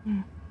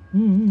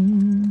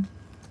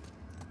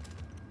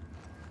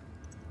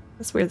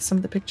 That's weird. Some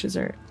of the pictures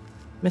are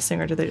missing,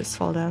 or do they just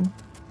fall down?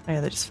 Oh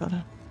yeah, they just fell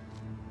down.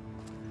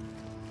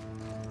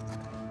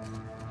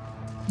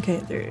 Okay,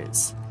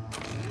 there's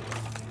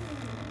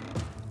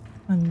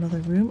another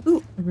room.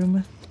 Ooh, a room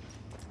with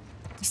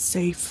a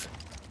safe.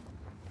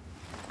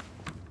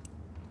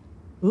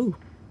 Ooh.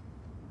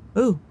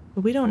 Ooh,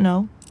 but we don't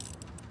know.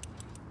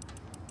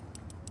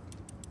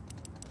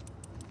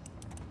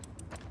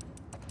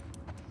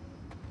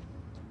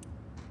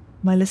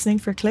 Am I listening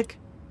for a click?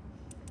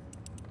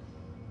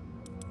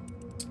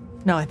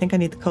 No, I think I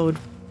need the code. I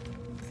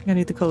think I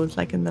need the code,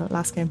 like in the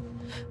last game.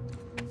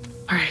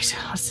 Alright,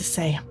 what's this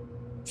say?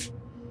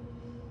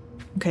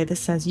 Okay, this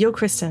says, Yo,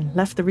 Kristen,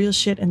 left the real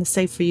shit in the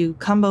safe for you.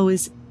 Combo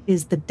is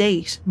the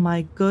date.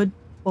 My good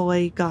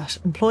boy got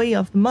employee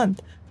of the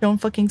month. Don't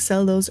fucking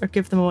sell those or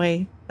give them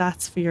away.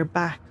 That's for your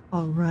back.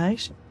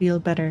 Alright. Feel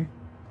better.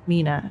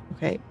 Mina.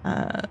 Okay.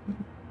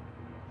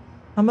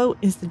 Combo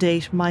is the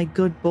date. My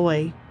good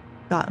boy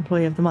got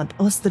employee of the month.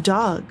 Oh, it's the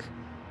dog.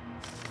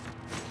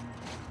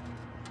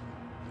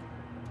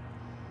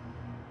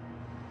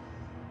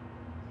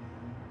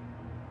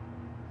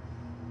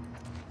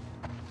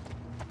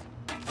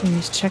 We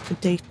need to check the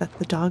date that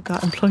the dog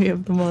got employee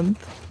of the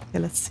month. Okay,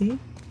 let's see.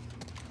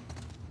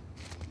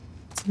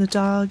 So the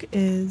dog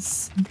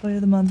is employee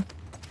of the month.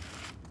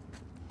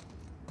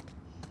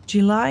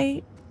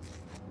 July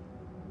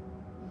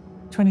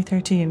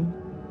 2013.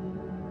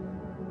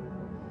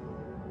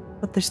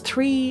 But there's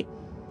 3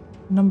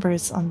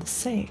 numbers on the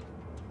safe.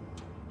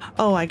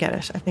 Oh, I get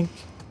it. I think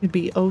it'd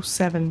be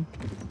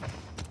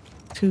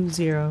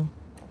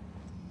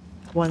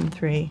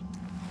 072013.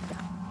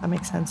 That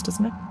makes sense,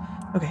 doesn't it?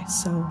 Okay,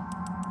 so...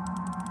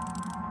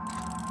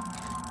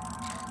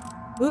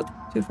 Oop,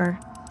 too far.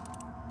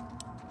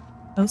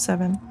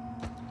 07.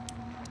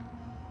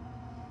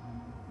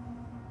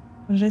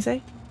 What did I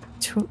say?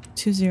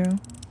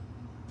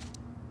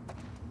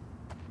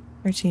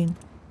 2013.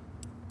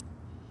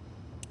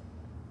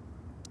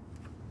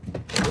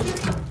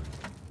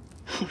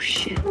 Oh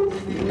shit.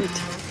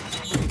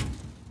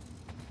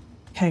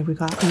 Okay, we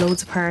got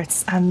loads of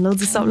parts and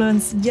loads of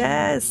supplements.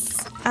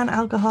 Yes! And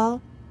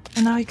alcohol.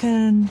 And now I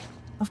can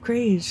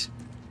upgrade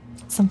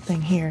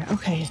something here.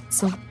 Okay,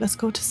 so let's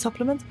go to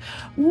supplements.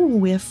 Ooh,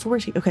 we have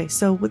 40. Okay,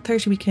 so with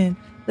 30 we can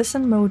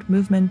listen mode,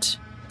 movement,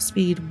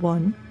 speed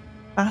 1,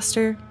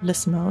 faster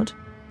listen mode,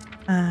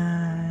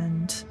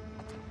 and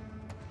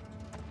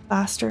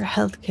faster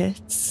health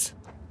kits.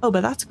 Oh,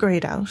 but that's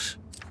grayed out.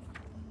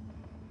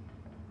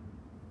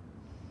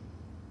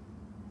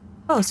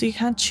 Oh, so you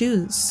can't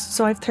choose.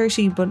 So I have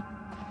 30, but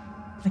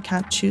I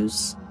can't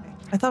choose.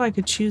 I thought I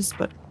could choose,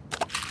 but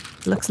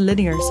it looks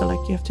linear, so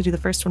like you have to do the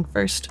first one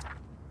first.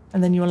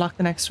 And then you unlock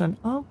the next one.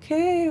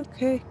 Okay,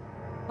 okay.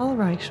 All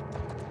right.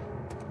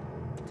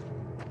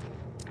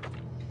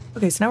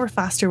 Okay, so now we're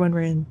faster when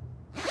we're in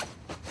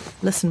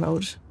listen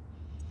mode.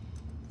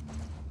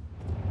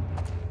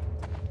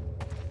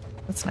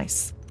 That's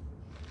nice.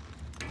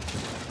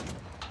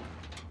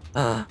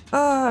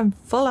 I'm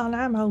full on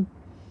ammo.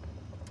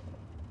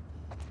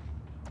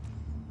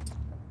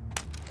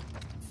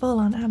 Full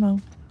on ammo.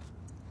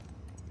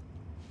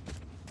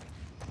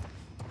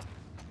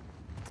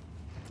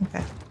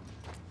 Okay.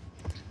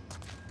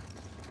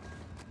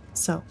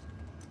 So,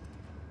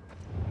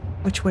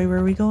 which way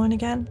were we going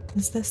again?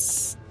 Is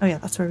this? Oh yeah,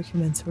 that's where we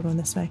came in, so we're going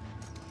this way.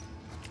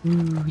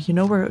 Ooh, you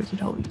know where,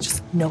 you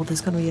just know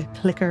there's gonna be a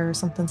clicker or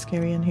something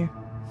scary in here.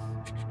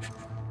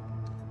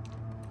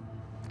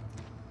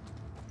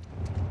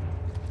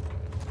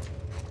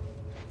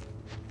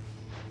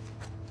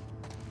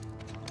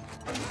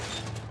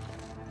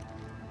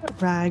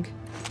 Rag.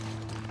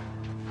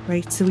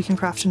 Right, so we can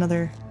craft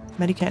another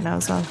medikit now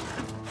as well.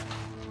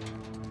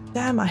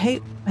 Damn, I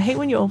hate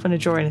when you open a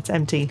drawer and it's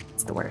empty.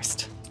 It's the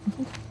worst.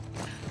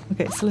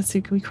 Okay, so let's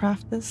see, can we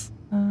craft this?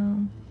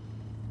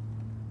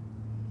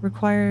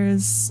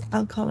 Requires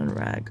alcohol and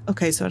rag.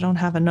 Okay, so I don't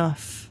have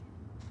enough.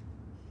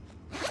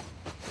 I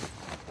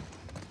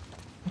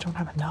don't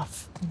have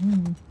enough.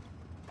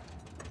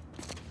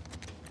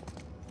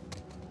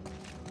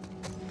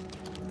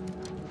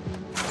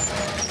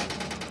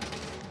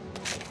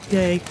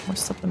 Yay, more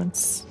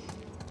supplements.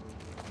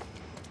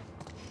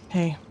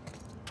 Okay.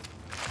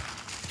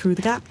 Through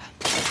the gap.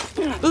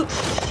 Ooh.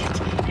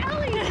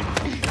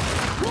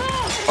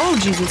 Oh,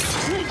 Jesus.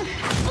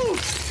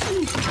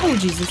 Oh,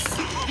 Jesus.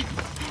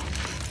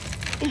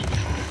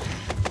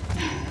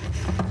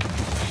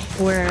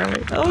 Where are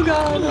we? Oh,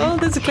 God. Oh,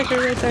 there's a clicker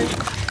right there.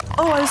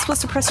 Oh, I was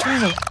supposed to press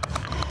triangle.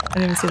 I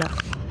didn't even see that.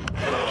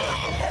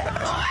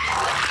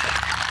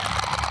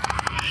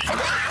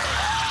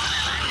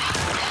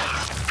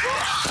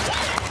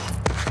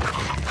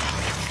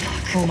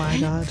 Oh my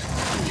god.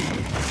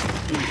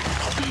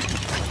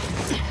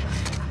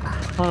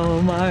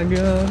 Oh my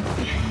god.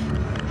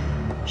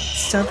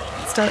 Stop,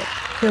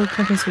 kill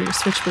clickers with your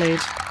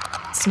switchblade.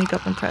 Sneak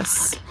up and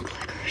press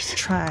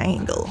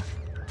triangle.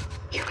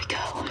 Here we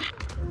go.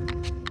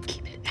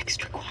 Keep it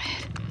extra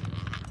quiet.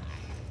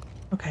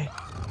 Okay.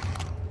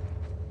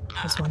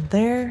 There's one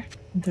there,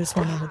 and there's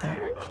one over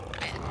there.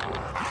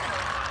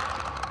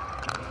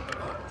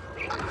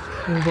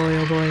 Oh boy,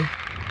 oh boy.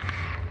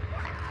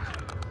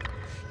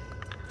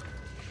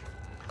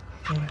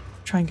 Okay,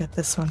 try and get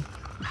this one.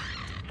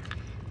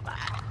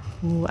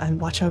 Ooh, and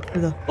watch out for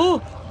the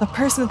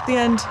person at the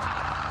end.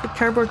 The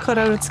cardboard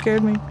cutout, it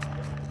scared me.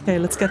 Okay,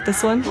 let's get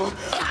this one.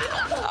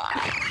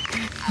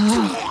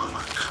 Oh.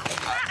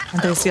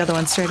 And there's the other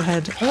one straight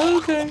ahead.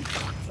 Okay.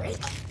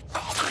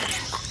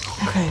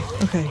 Okay,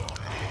 okay.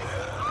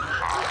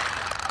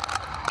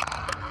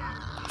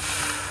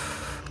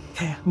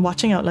 Okay, I'm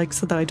watching out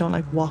so that I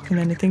don't walk in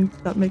anything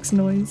that makes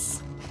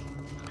noise.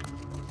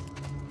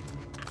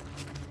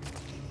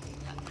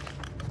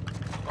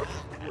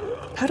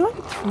 How do I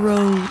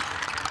throw?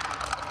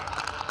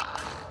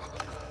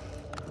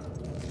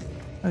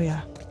 Oh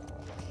yeah.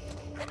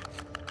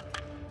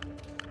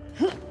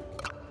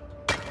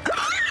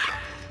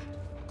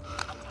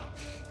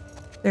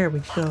 There we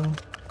go.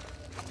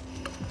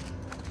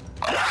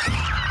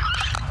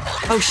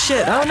 Oh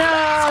shit, oh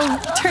no!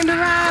 Turned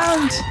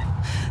around!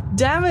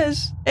 Damn it!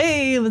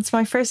 Hey, that's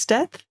my first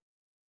death.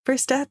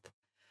 First death.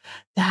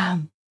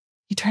 Damn.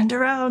 He turned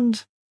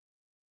around.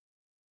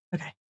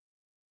 Okay.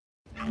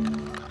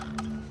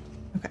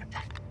 Okay.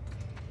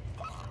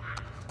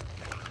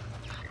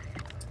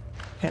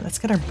 Okay, let's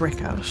get our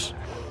brick out.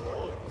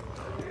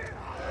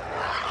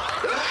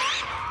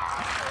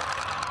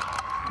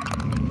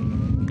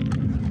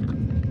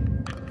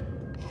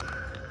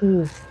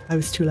 Ooh, I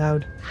was too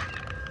loud.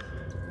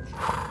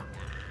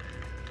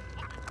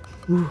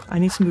 Ooh, I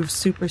need to move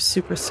super,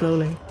 super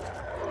slowly.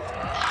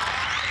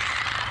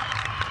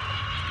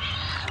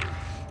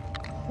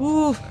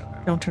 Ooh,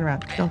 don't turn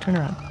around, don't turn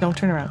around, don't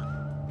turn around.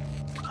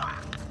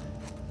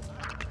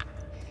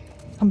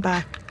 Come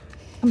back,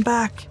 come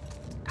back.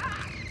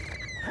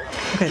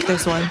 Okay,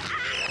 there's one.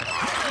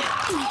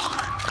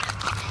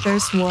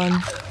 There's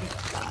one.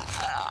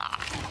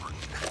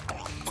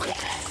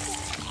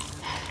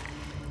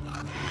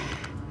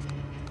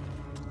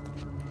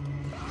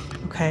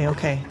 Okay,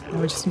 okay.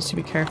 Now we just need to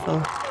be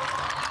careful.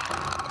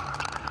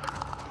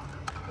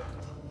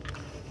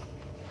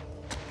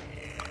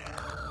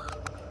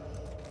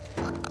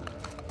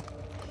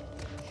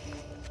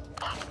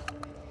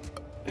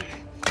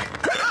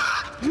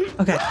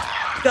 Okay,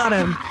 got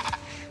him.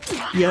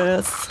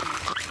 Yes.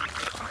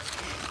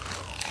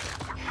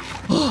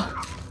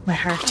 Oh, my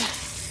heart.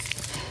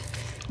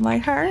 My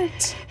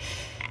heart.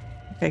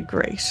 Okay,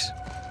 great.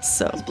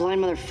 So These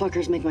blind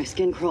motherfuckers make my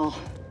skin crawl.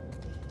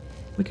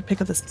 we could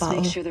pick up this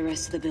bottle. Make sure the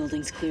rest of the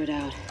building's cleared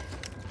out.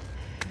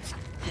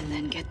 And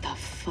then get the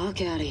fuck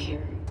out of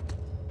here.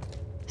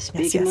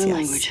 Speaking my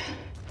language.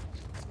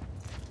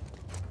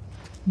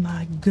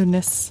 My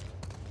goodness.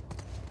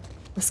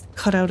 This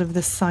cutout of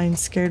this sign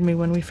scared me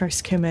when we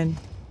first came in.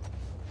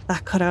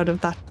 That cutout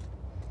of that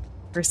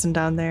person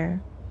down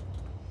there.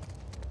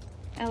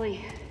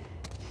 Ellie,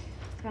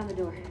 around the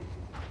door.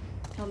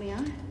 Help me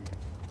out?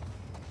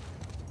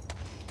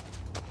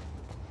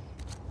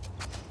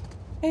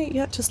 Hey,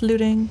 yeah, just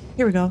looting.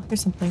 Here we go.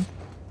 Here's something.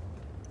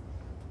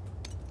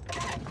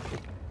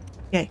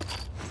 Yay.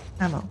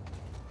 Ammo.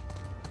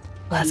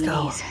 Let's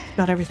go.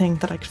 Got everything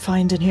that I could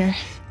find in here.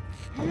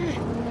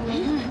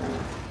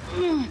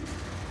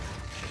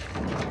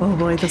 Oh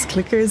boy, those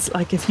clickers,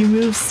 like if you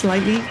move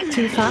slightly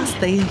too fast,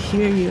 they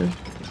hear you.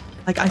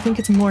 Like, I think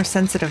it's more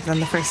sensitive than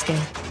the first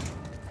game.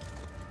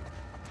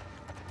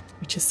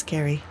 Which is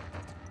scary.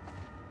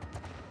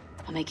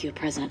 I'll make you a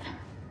present.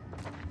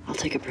 I'll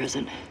take a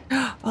present.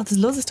 Oh, there's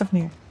loads of stuff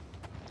in here.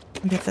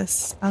 We get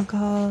this.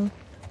 Alcohol.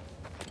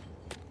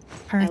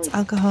 Parts, Ellie.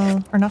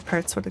 alcohol. Or not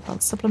parts, what are they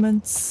called?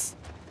 Supplements.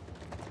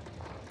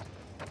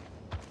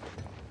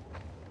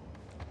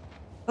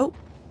 Oh.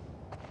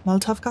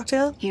 Molotov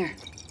cocktail. Here.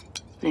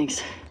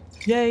 Thanks.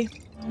 Yay.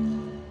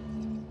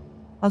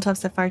 Molotov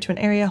set fire to an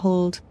area.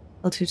 Hold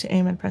L2 to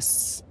aim and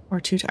press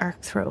R2 to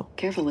arc throw.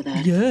 Careful with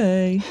that.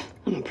 Yay.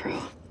 I'm a pro.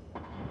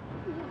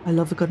 I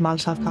love a good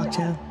Molotov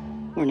cocktail.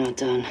 We're not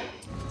done.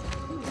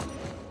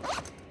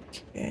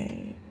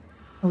 Okay.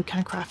 Oh, we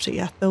can't craft it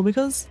yet though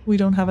because we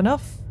don't have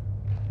enough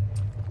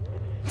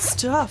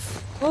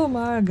stuff. Oh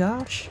my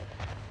gosh.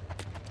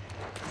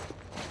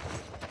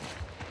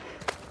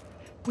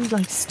 We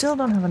like still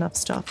don't have enough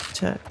stuff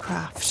to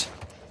craft.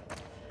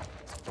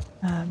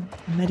 A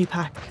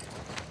medipack.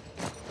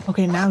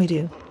 Okay, now we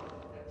do.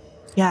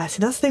 Yeah, see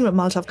that's the thing with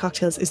Molotov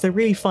cocktails is they're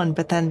really fun,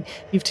 but then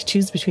you have to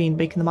choose between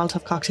making the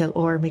Molotov cocktail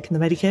or making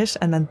the medikit,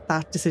 and then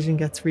that decision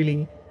gets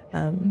really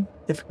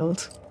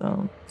difficult.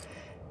 So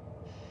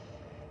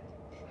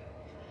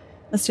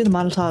let's do the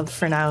Molotov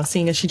for now,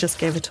 seeing as she just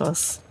gave it to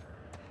us.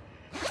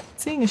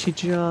 Seeing as she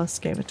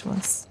just gave it to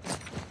us.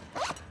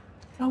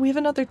 Oh, we have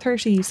another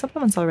 30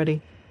 supplements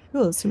already.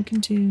 Cool, so we can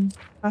do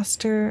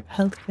faster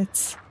health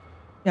kits.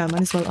 Yeah,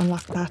 might as well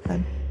unlock that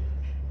then.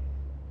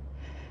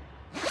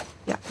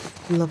 Yeah,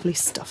 lovely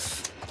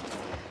stuff.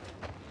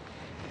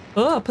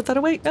 Oh, put that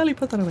away. Ellie,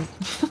 put that away.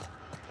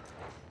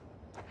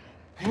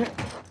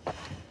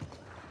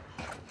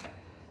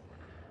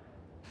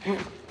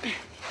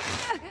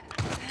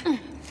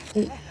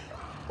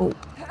 Oh,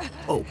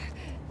 oh,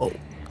 oh.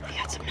 We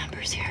got some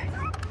numbers here.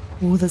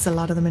 Oh, there's a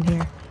lot of them in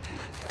here.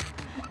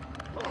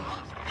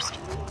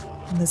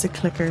 And there's a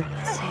clicker.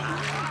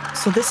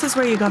 So this is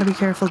where you gotta be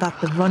careful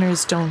that the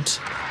runners don't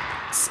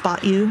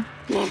spot you.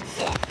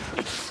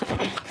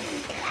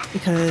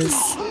 Because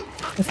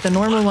if the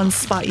normal ones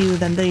spot you,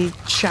 then they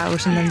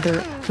shout and then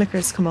the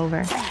clickers come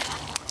over.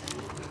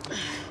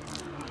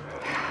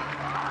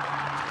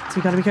 So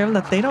you gotta be careful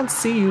that they don't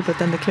see you, but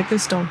then the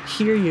clickers don't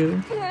hear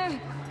you.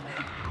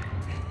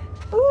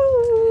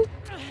 Ooh.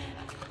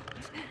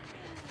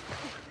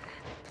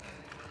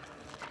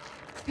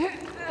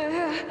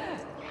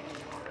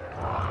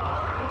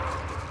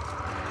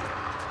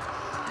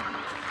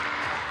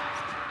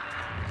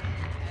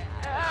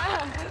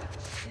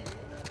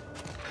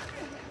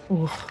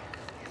 Oh.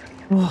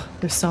 Oh,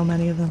 there's so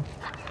many of them.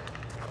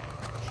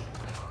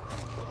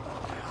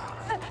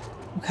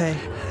 Okay.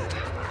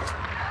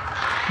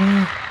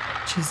 Oh,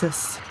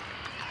 Jesus.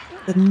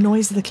 The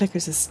noise of the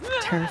clickers is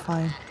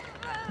terrifying.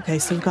 Okay,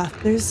 so we've got,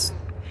 there's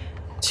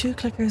 2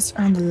 clickers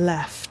on the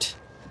left.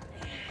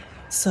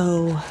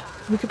 So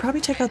we could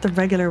probably take out the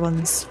regular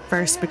ones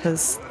first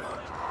because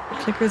the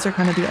clickers are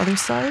kind of the other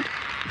side.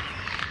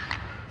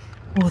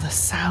 Oh, the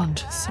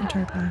sound. So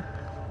terrifying.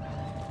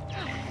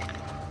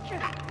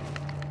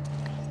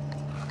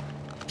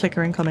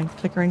 Clicker incoming.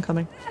 Clicker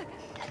incoming.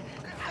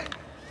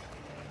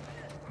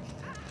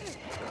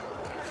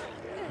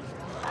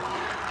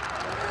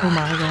 Oh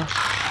my gosh.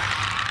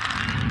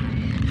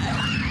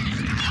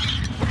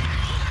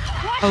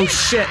 Oh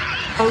shit.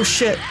 Oh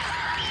shit.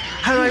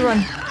 How do I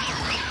run?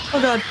 Oh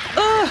god.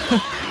 Oh!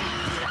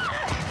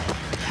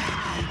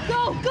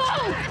 Go, go!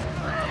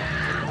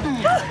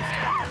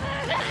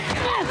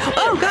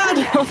 Oh god.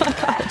 Oh my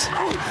god.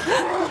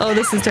 Oh,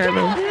 this is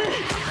terrible.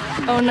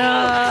 Oh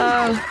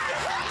no.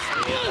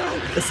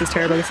 This is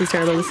terrible. This is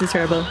terrible. This is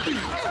terrible.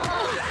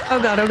 Oh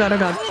god. Oh god. Oh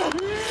god.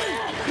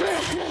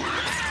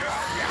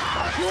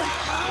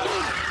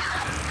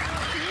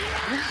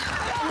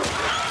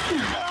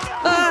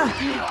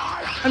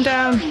 Ah! I'm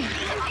down.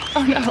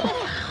 Oh no.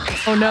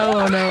 Oh no.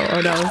 Oh no.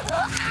 Oh no.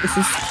 This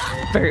is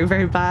very,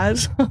 very bad.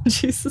 Oh,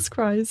 Jesus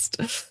Christ.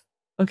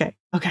 Okay.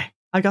 Okay.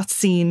 I got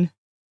seen.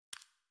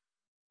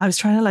 I was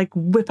trying to like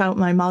whip out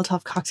my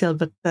Molotov cocktail,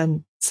 but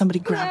then somebody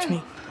grabbed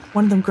me.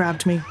 One of them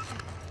grabbed me.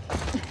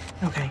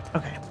 Okay.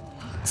 Okay.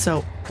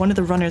 So one of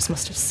the runners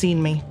must have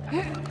seen me.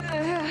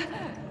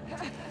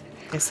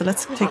 Okay, so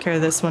let's take care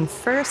of this one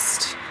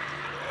first.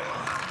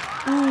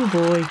 Oh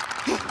boy.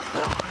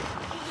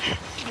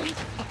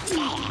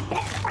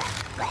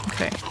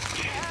 Okay.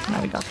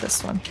 Now we got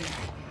this one.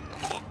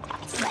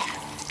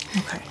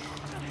 Okay.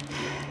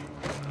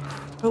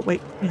 Oh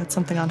wait, we had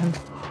something on him.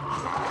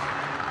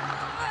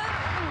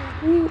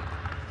 Ooh.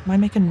 Am I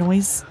making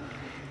noise?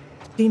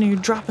 Dina, you're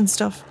dropping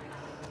stuff.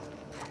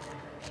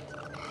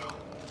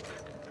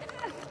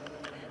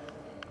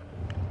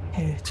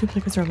 Okay, 2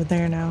 clickers are over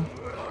there now.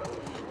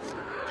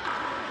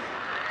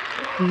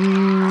 Ooh,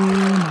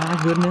 my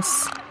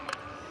goodness.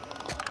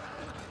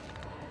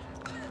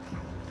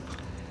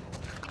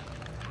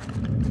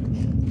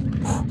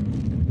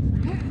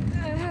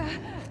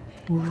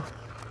 Ooh.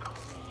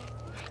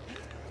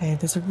 Okay,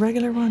 there's a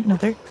regular one. No,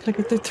 they're 3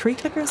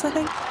 clickers, I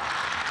think.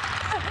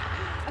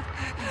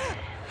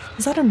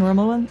 Is that a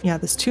normal one? Yeah,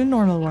 there's 2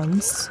 normal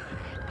ones.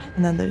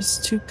 And then there's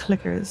 2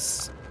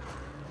 clickers.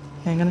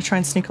 Okay, I'm gonna try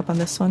and sneak up on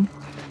this one.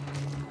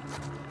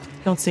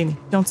 Don't see me.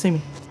 Don't see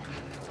me.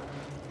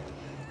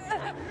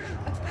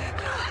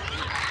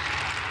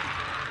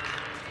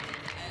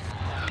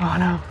 Oh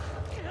no.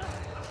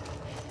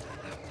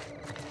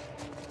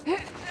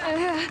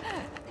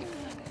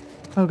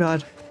 Oh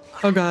god.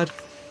 Oh god.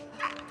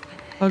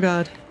 Oh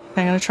god.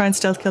 Okay, I'm gonna try and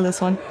stealth kill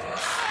this one.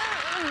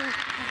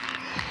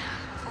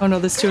 Oh no,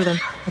 there's 2 of them.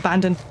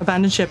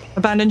 Abandon ship.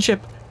 Abandon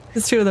ship.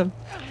 There's 2 of them.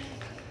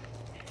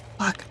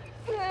 Fuck.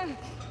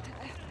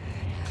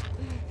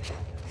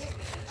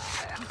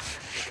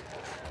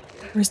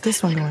 Where's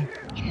this one going?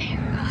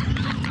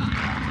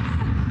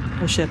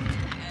 Oh shit.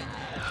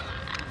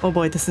 Oh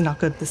boy, this is not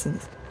good. This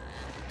is...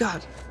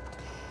 God.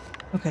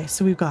 Okay,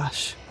 so we've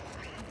got...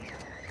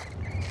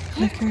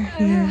 clicker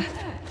here.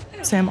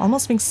 So I'm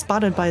almost being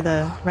spotted by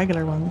the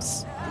regular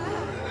ones.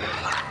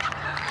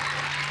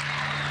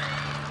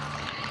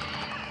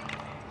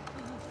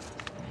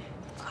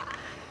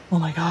 Oh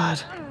my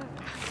god.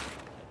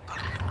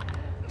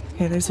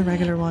 Okay, there's a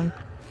regular one.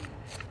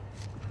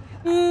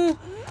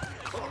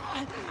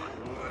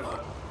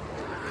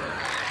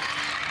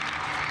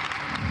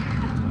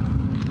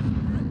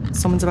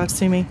 Someone's about to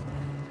see me.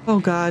 Oh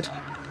god.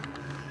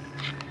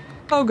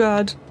 Oh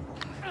god.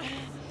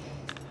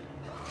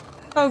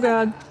 Oh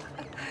god.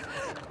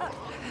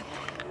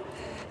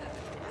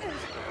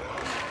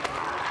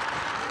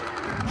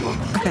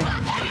 Okay.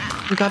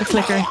 We got a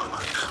clicker.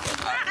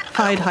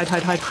 Hide.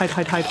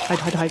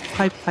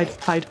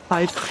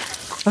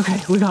 Okay,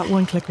 we got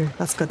 1 clicker.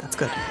 That's good, that's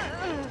good.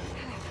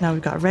 Now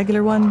we've got a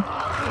regular one.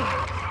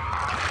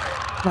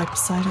 Right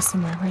beside us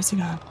somewhere. Where's he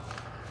gone?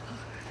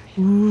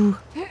 Ooh.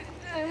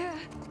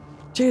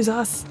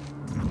 Jesus.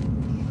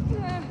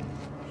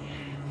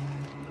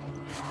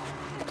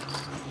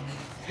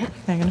 Okay,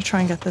 I'm gonna try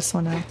and get this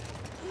one out.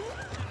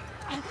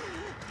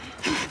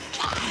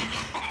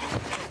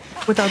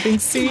 Without being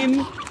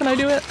seen. Can I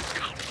do it?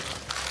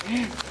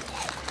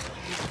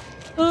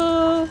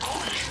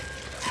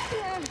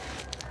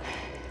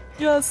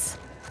 Yes.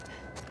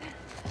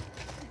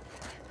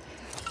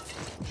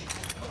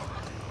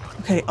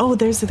 Okay, oh,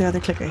 there's the other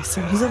clicker.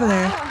 So he's over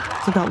there.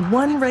 So we've got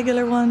 1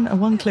 regular one and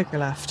 1 clicker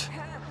left.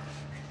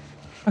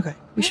 Okay,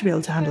 we should be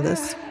able to handle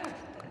this.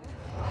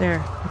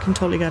 There, we can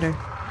totally get her.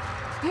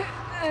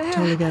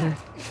 Totally get her.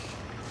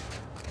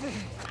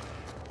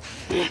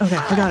 Okay,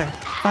 I got her.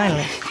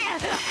 Finally.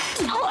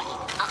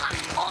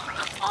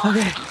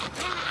 Okay.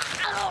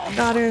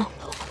 Got her.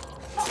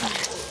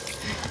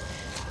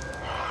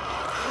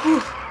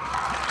 Whew.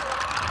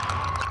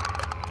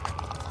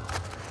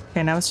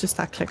 Okay, now it's just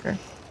that clicker.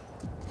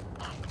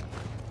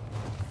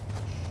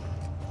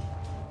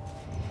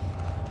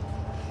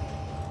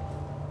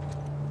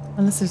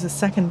 Unless there's a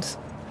second. Is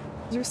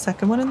there a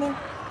second one in there?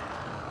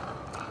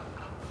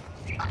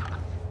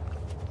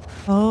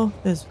 Oh,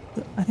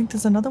 I think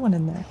there's another one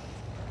in there.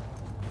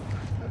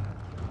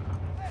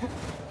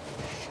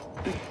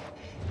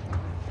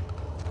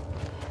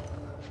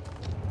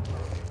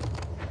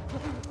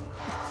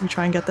 We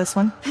try and get this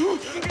one.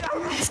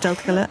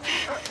 Stealth kill it.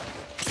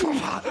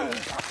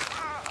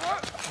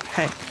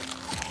 Okay.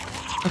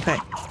 Okay.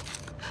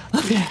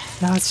 Okay.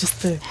 Now it's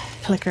just the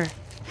clicker.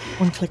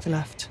 1 clicker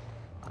left.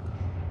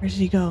 Where did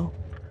he go?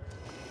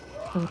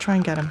 So we'll try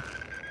and get him.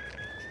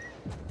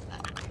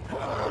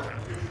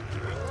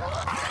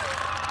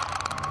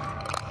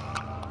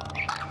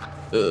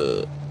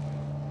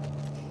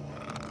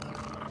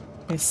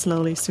 Okay,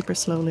 slowly, super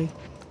slowly.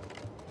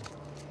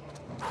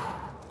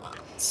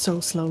 So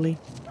slowly.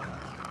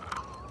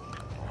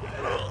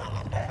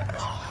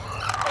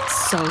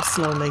 So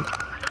slowly.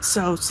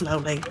 So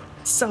slowly.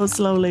 So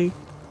slowly.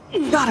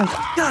 Got him!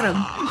 Got him!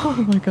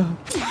 Oh my god.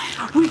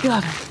 We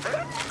got him!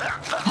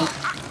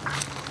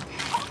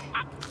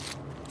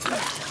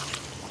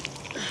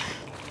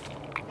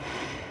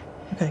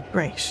 Okay,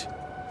 great.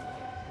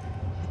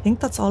 I think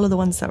that's all of the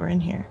ones that were in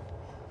here.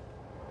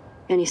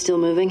 And he's still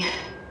moving?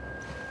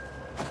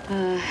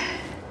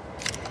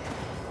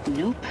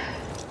 Nope.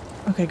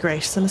 Okay,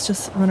 great. So let's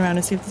just run around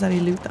and see if there's any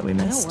loot that we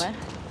missed. You know what?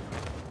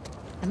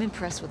 I'm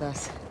impressed with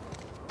us.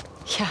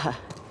 Yeah.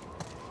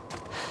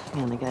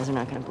 Man, the guys are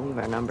not gonna believe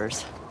our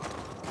numbers.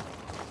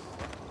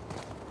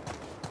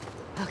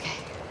 Okay.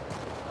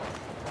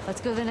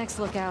 Let's go to the next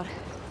lookout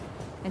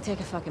and take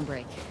a fucking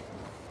break.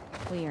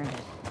 We earned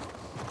it.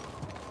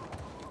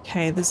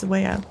 Okay, there's a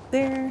way out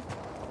there.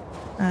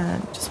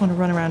 Just want to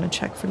run around and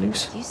check for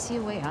loot. Do you see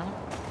a way out?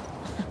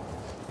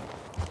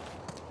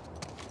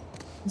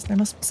 There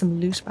must be some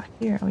loot back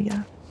here. Oh,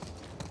 yeah.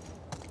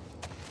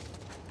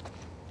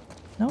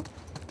 No?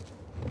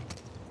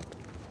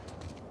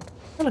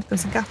 Oh, look,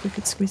 there's a gap we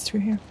could squeeze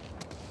through here.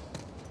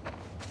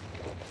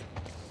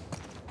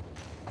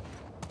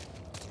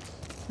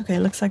 Okay,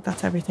 looks like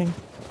that's everything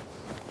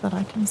that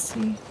I can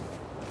see.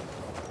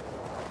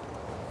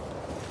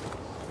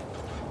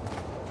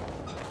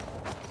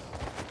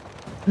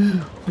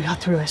 Ooh, we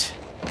got through it.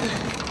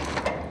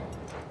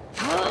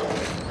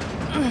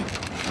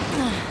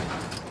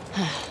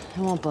 It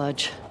won't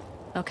budge.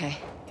 Okay,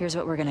 here's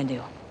what we're gonna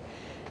do.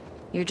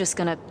 You're just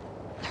gonna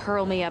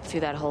hurl me up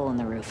through that hole in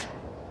the roof.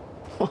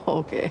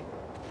 Okay.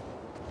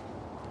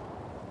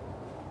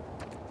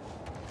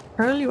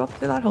 Hurl you up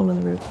through that hole in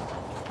the roof.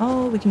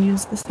 Oh, we can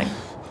use this thing.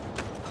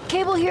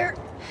 Cable here.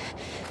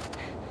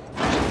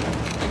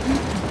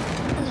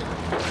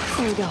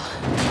 There we go.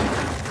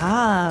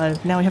 Ah,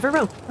 now we have a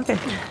rope. Okay.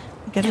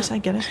 I get it, I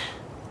get it.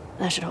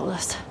 That should hold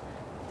us.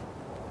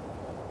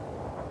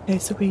 Okay,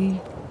 so we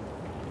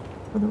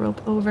pull the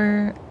rope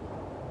over.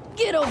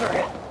 Get over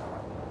it.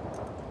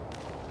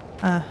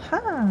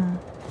 Aha.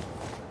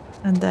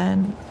 And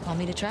then Want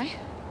me to try?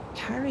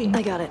 carry.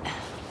 I got it.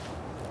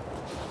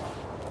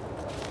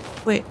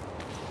 Wait.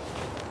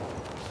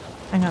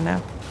 Hang on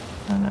now.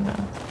 No, no, no.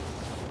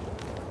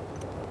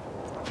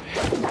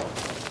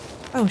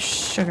 Oh,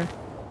 sugar.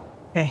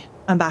 Okay,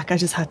 I'm back. I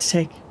just had to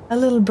take a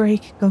little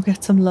break, go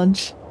get some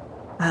lunch.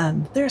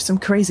 There's some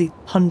crazy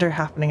thunder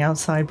happening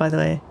outside, by the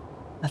way,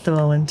 at the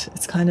moment.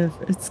 It's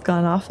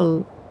gone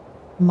awful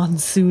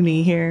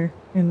monsoony here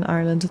in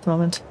Ireland at the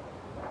moment.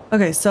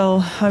 Okay,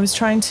 so I was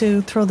trying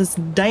to throw this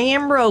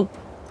damn rope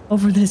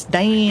over this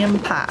damn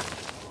path.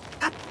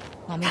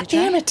 Want me to God try?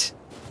 damn it!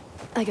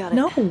 I got it.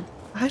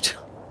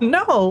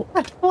 No,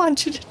 I don't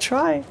want you to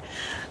try.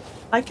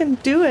 I can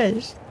do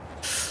it.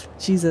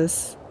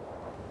 Jesus.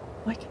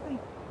 Why can't I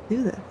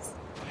do this?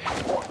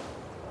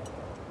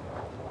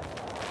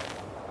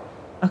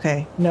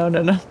 Okay, no.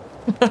 No.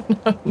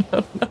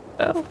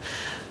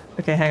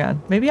 Okay, hang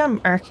on. Maybe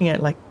I'm arcing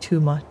it like too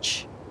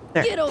much.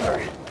 There. Get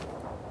over.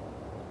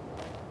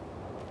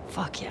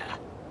 Fuck yeah.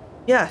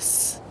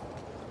 Yes.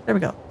 There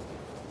we go.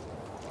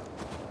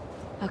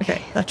 Okay,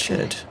 Okay, that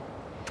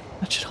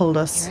should hold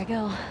us. here I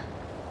go.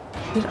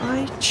 Did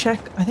I check?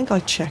 I think I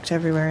checked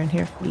everywhere in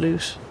here for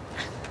loot.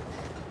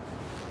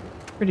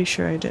 Pretty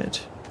sure I did.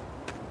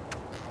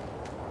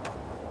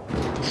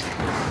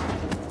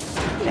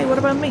 Hey, what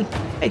about me?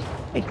 Hey.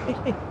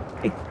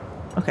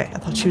 Okay, I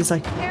thought she was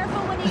like,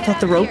 Careful when you I get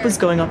thought the out rope here. was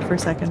going up for a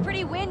It's second.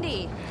 pretty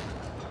windy.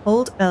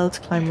 Hold L to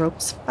climb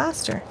ropes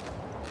faster.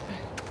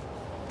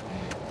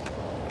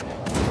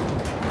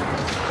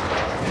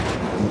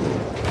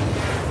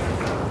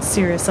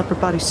 Serious upper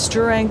body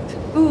strength.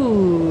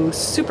 Ooh,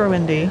 super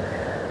windy.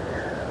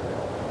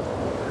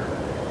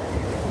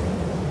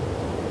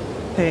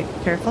 Okay,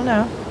 careful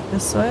now.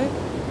 This way.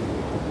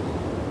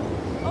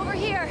 Over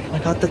here. Oh my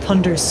god, the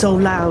thunder is so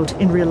loud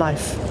in real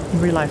life.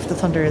 In real life, the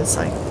thunder is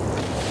like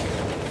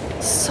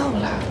so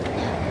loud.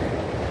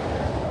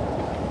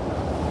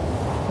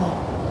 Oh.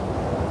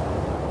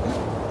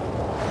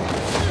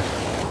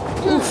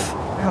 Oof.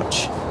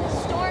 Ouch. The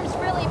storm's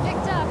really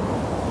picked up.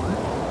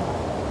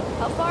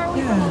 How far are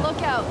we from the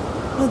lookout?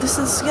 Oh, this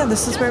is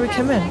Just where we past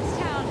came the in. next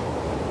town.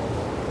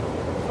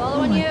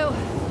 Following you.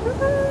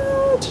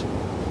 What?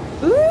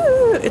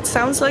 Ooh, it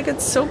sounds like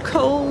it's so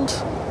cold. I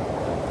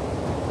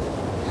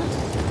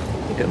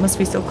think it must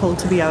be so cold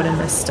to be out in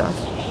this stuff.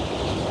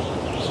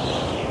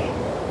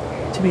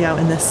 To be out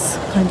in this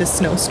kind of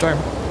snowstorm.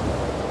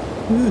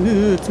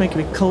 Ooh, it's making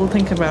me cold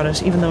thinking about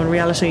it, even though in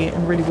reality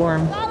I'm really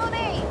warm. Follow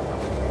me.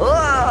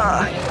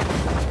 Ugh.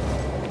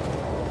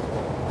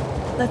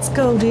 Let's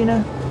go,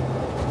 Dina.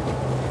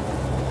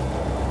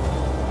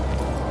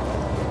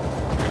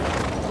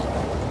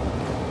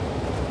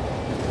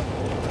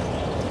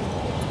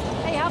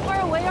 Hey, how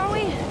far away are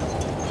we?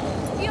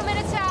 A few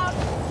minutes out.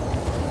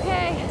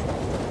 Okay.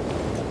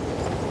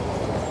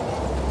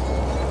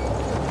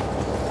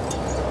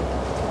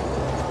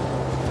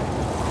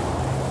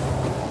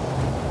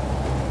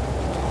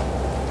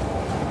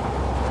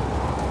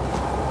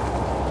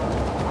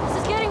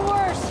 This is getting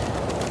worse.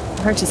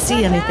 Hard to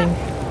see anything.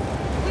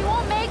 We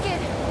won't make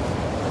it.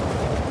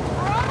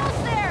 We're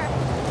almost there.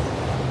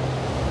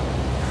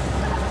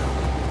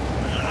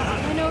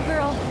 I know,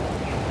 girl.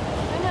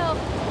 I know.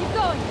 Keep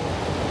going.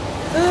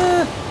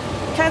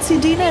 Can't see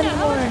Dina Dina,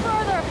 how much anymore.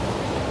 further?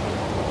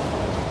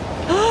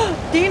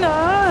 Dina!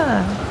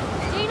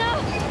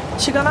 Dina?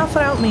 She gone off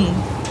without me.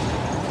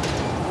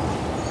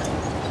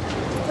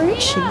 Where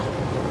is she? Dina?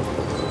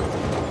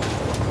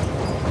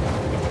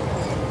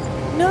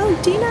 No,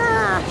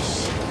 Dina!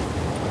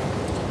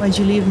 Why'd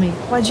you leave me?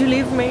 Why'd you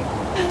leave me?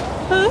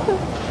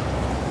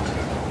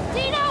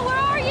 Dina,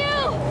 where are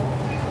you?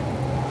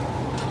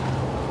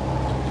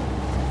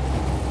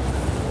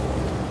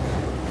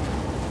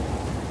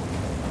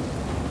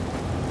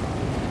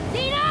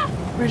 Dina?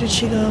 Where did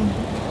she go?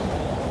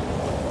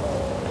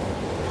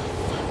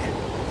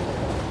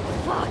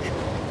 Fuck.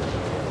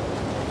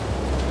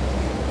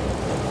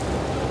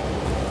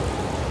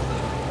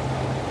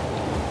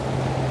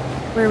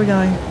 Where are we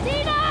going?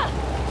 Dina!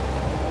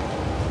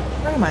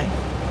 Where am I?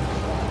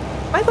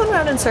 Am I going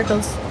around in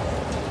circles?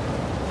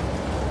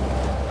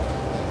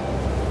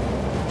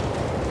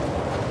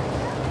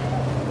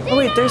 Oh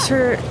wait, there's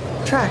her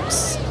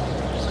tracks.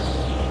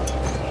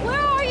 Where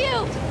are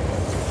you?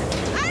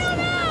 I don't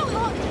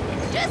know!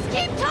 Just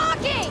keep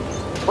talking!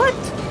 What?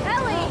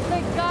 Ellie! Oh,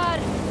 thank God.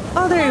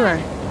 Oh, there you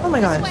are. Oh my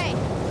This god. way.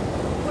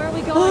 Where are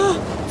we going?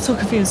 Oh, so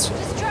confused.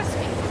 Just trust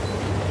me.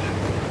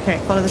 Okay,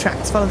 follow the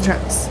tracks, follow the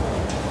tracks.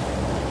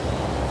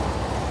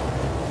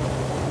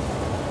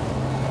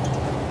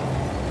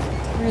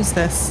 Where is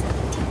this?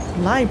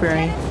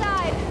 Library. Get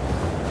inside.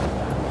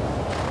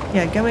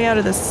 Yeah, get me out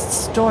of this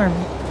storm.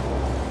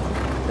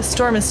 The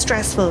storm is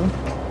stressful.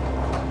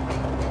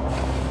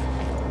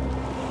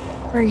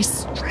 Very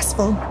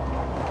stressful.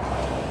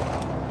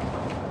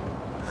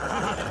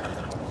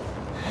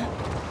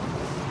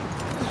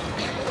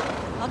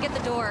 I'll get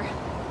the door.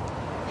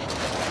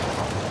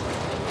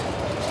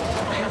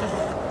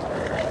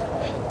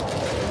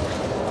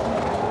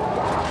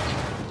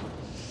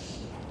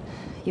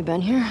 You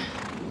been here?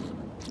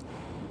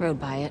 Rode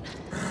by it.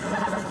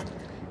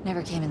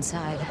 Never came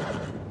inside.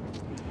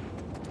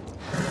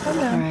 Calm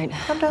down. All right.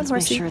 Calm down, Let's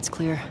make horsey. sure it's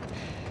clear.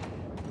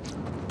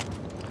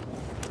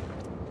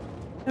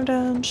 Calm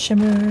down,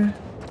 Shimmer.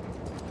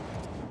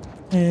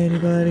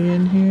 Anybody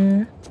in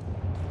here?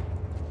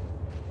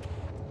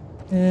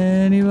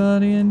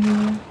 Anybody in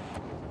here?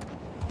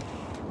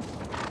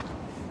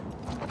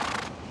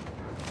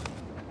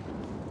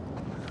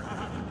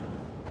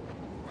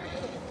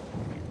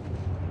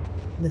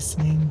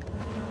 Listening.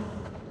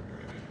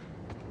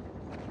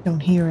 Don't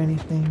hear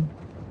anything.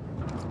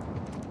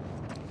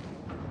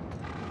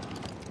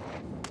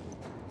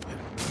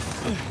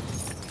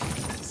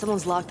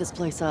 Someone's locked this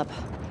place up.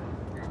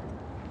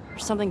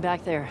 There's something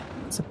back there.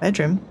 It's a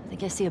bedroom. I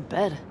think I see a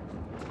bed.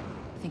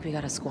 Think we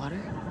got a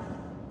squatter?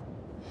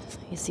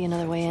 You see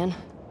another way in?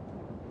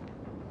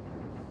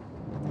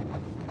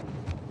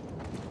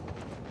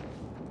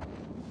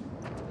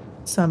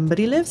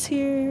 Somebody lives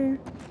here.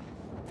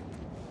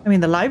 I mean,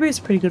 the library's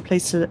a pretty good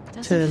place to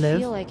Doesn't live.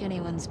 feel like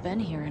anyone's been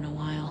here in a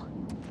while.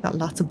 Got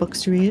lots of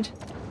books to read.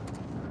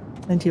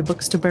 Plenty of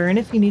books to burn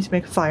if you need to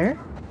make a fire.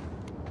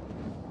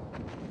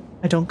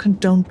 I don't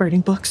condone burning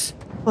books,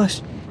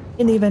 but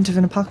in the event of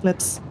an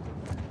apocalypse,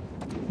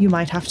 you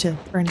might have to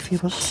burn a few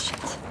books.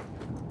 Shit.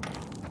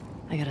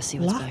 I gotta see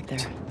what's back there.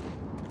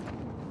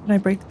 Can I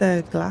break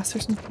the glass or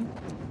something?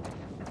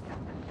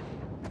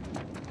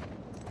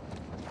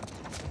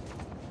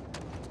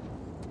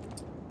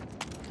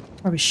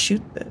 Or we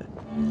shoot the...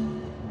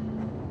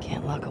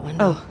 Can't lock a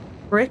window. Oh,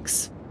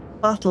 bricks,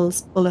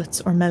 bottles,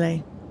 bullets, or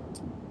melee.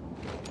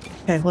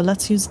 Okay, well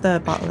let's use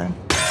the bottle then.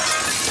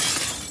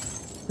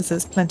 Because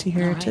there's plenty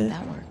here Alright, to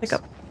that works. pick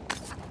up.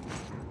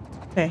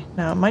 Okay,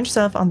 now mind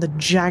yourself on the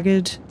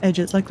jagged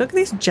edges. Like, look at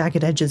these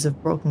jagged edges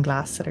of broken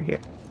glass that are here.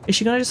 Is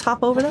she gonna just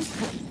hop over them?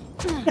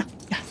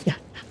 Yeah,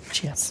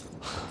 she is.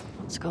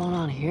 What's going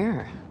on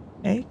here?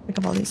 Okay, pick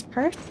up all these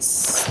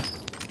parts.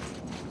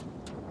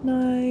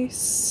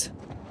 Nice.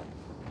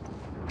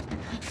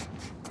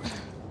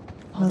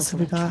 What else have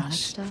we electronic got?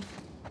 stuff?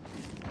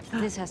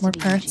 This has More to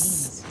be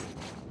parts.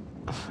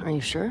 Eugene's. Are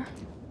you sure?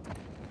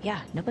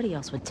 Yeah, nobody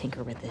else would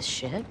tinker with this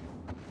shit.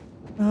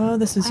 Oh,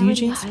 this is Why would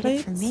he Eugene's hide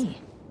place? it from me?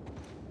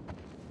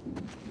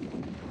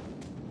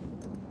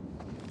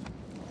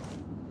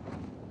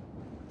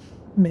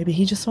 Maybe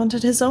he just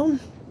wanted his own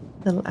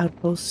little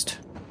outpost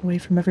away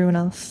from everyone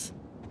else.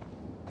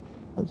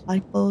 The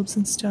light bulbs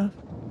and stuff.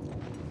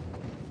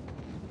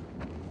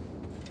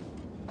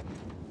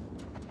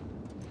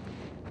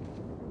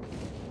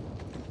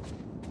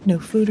 No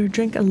food or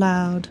drink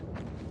allowed.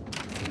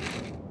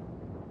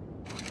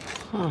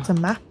 Huh. It's a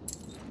map.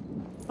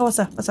 Oh, what's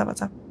up? What's up?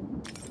 What's up?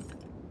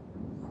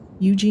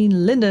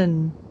 Eugene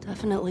Linden.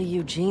 Definitely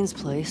Eugene's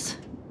place.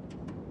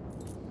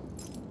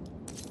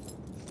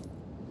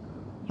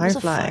 He was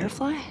a Firefly.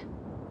 firefly?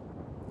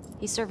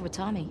 He served with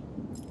Tommy.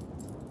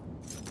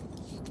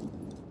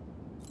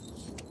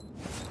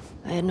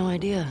 I had no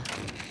idea.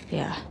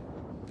 Yeah.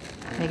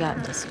 They got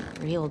into some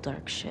real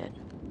dark shit.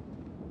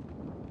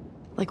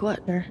 Like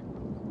what? They're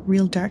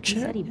real dark He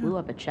shit. said he blew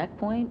up a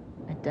checkpoint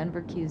at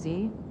Denver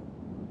QZ,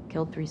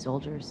 killed 3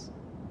 soldiers,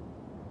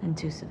 and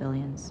 2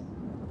 civilians.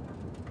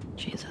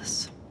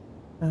 Jesus.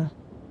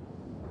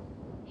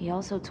 He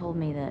also told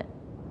me that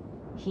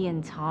he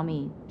and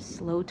Tommy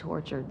slow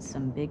tortured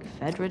some big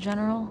Fedra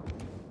general.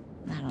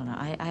 I don't know.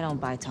 I don't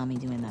buy Tommy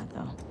doing that,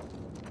 though.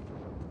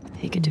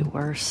 He could do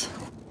worse.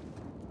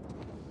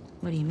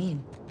 What do you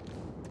mean?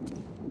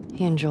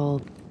 He and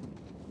Joel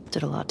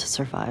did a lot to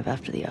survive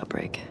after the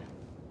outbreak.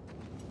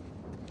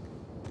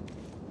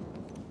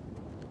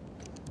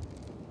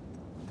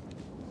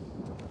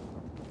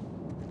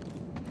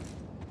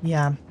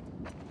 Yeah.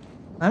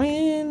 I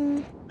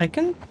mean, I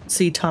can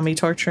see Tommy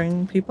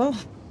torturing people.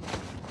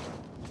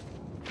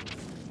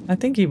 I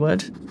think he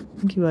would. I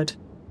think he would.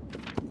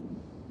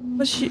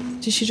 Did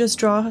she just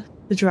draw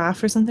the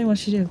giraffe or something? What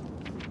did she do?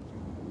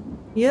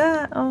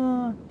 Yeah,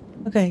 oh.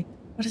 Okay.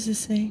 What does this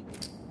say?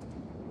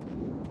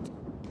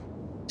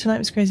 tonight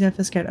was crazy. I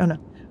feel scared. Oh no.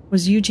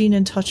 Was Eugene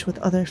in touch with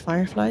other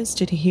fireflies?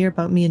 Did he hear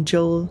about me and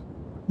Joel?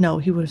 No,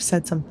 he would have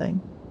said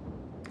something.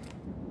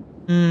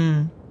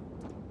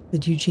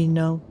 Did Eugene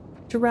know?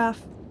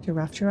 Giraffe.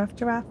 Giraffe, giraffe,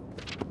 giraffe.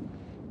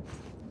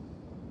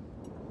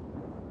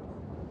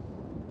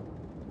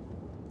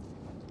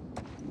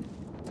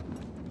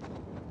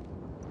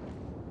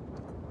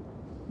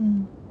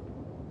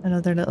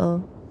 Another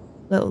little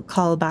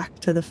callback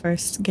to the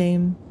first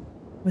game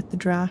with the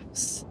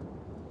drafts.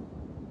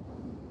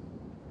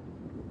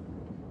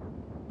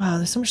 Wow,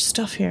 there's so much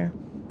stuff here.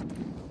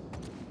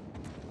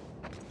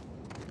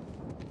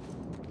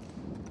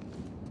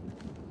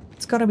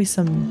 It's gotta be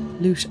some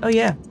loot. Oh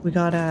yeah, we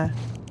got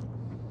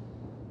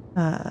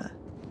another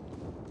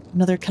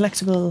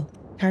collectible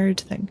card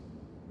thing.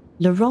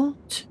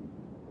 Laurent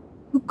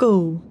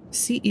Hugo,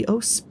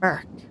 CEO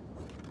Spark.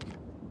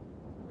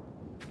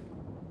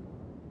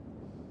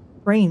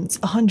 Brains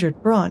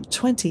 100, brawn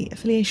 20,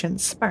 affiliation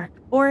Spark.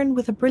 Born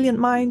with a brilliant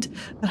mind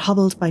but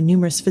hobbled by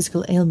numerous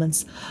physical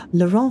ailments,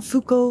 Laurent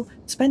Foucault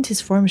spent his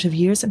formative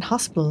years in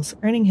hospitals,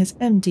 earning his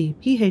MD,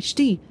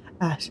 PhD.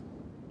 At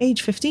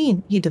age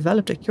 15, he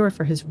developed a cure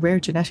for his rare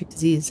genetic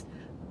disease,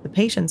 the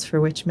patients for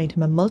which made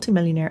him a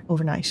multimillionaire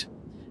overnight.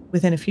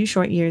 Within a few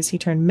short years, he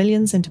turned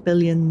millions into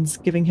billions,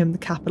 giving him the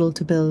capital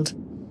to build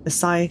the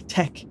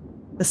sci-tech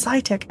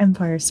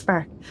empire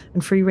Spark,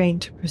 and free reign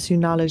to pursue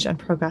knowledge and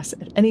progress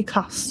at any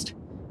cost.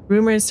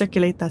 Rumors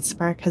circulate that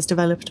Spark has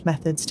developed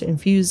methods to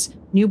infuse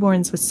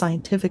newborns with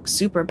scientific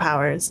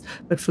superpowers,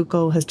 but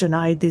Foucault has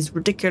denied these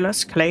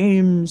ridiculous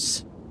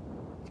claims.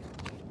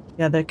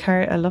 Yeah, the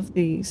card, I love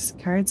these.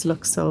 Cards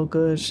look so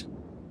good.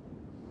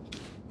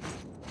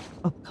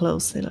 Up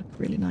close, they look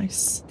really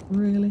nice.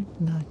 Really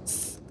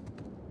nice.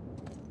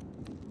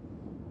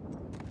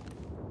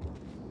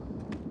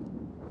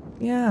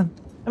 Yeah.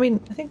 I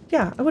mean, I think,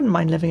 yeah, I wouldn't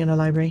mind living in a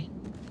library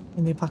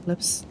in the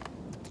apocalypse.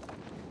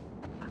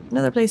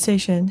 Another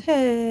PlayStation.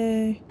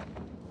 Hey!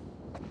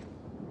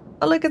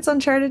 Oh, look, it's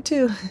Uncharted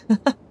too.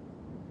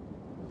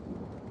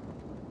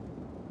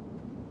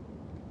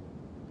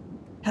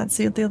 Can't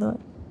see what the other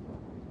one.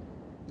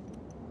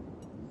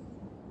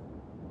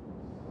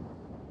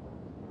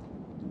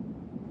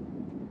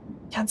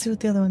 Can't see what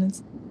the other one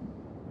is.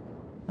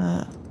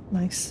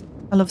 Nice.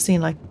 I love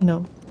seeing, like, you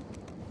know,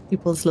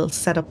 people's little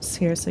setups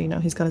here. So, you know,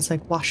 he's got his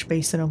like wash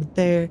basin over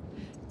there.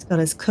 He's got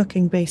his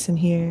cooking basin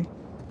here.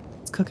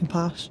 His cooking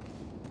pot.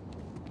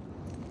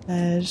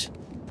 Bed.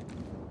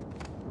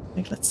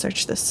 Like, let's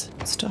search this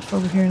stuff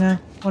over here now.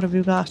 What have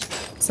we got?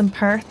 Some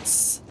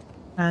parts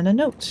and a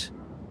note.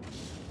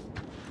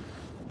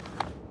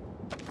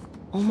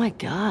 Oh my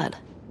god.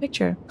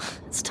 Picture.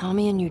 It's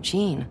Tommy and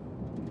Eugene.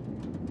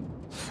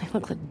 They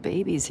look like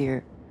babies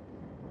here.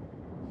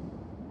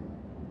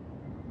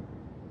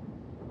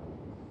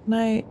 Can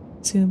I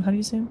zoom? How do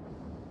you zoom?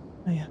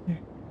 Oh yeah, there.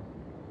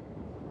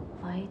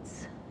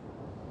 Lights,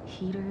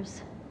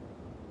 heaters.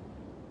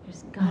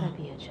 There's gotta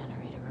be a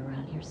generator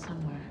around here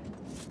somewhere.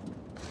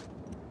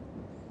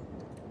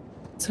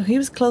 So he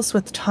was close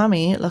with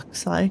Tommy, it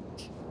looks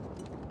like.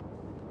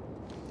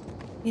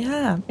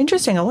 Yeah,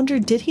 interesting. I wonder,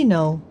 did he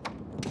know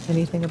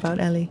anything about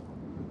Ellie?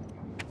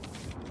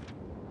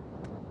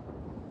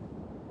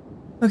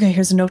 Okay,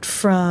 here's a note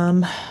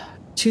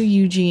to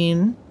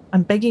Eugene.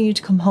 I'm begging you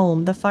to come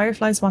home. The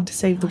Fireflies want to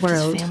save the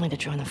world. His family to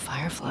join the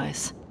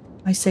Fireflies.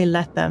 I say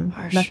let them.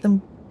 Harsh. Let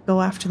them go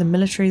after the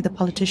military, the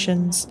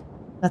politicians.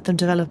 Let them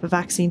develop a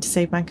vaccine to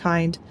save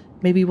mankind.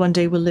 Maybe one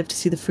day we'll live to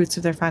see the fruits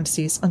of their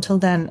fantasies. Until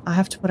then, I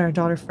have to put our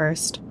daughter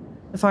first.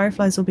 The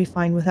Fireflies will be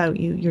fine without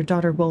you. Your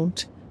daughter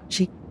won't.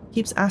 She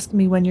keeps asking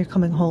me when you're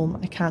coming home.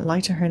 I can't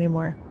lie to her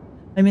anymore.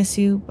 I miss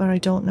you, but I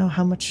don't know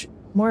how much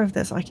more of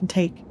this I can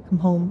take. Come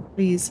home,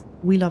 please.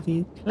 We love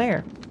you.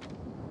 Claire.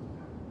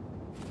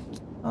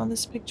 Oh,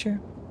 this picture.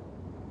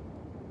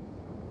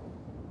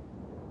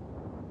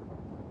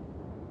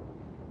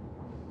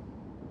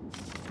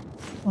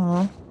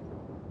 Aw.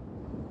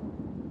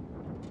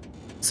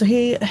 So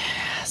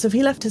if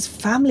he left his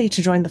family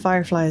to join the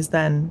Fireflies,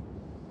 then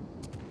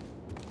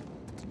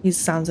he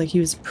sounds like he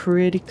was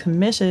pretty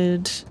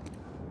committed,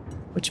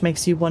 which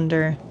makes you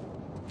wonder.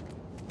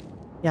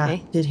 Yeah,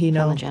 Hey, did he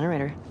know? Found the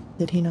generator.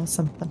 Did he know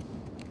something?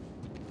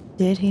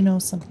 Did he know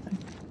something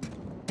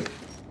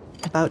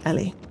about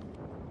Ellie?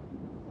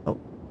 Oh,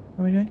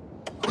 what are we doing?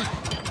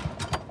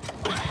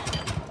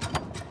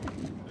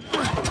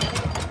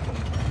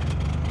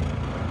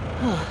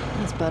 Oh,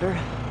 that's better.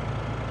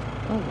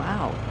 Oh,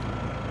 wow.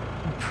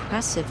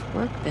 Impressive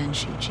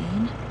workbench,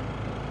 Eugene.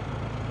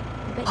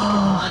 I bet you could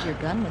mod your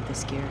gun with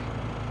this gear.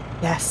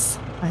 Yes,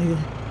 I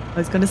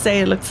was going to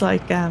say it looks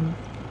like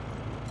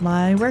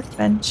my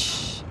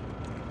workbench.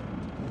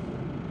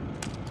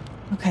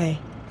 Okay,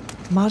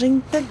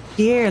 modding the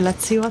gear.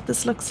 Let's see what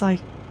this looks like.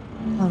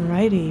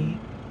 Alrighty.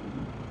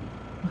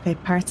 Okay,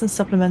 parts and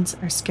supplements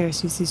are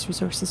scarce. Use these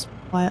resources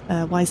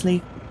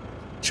wisely.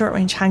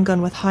 Short-range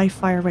handgun with high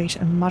fire rate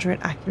and moderate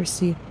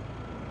accuracy.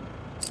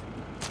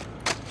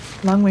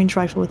 Long-range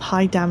rifle with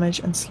high damage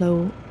and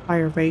slow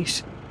fire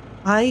rate.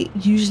 I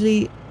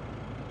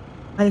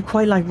I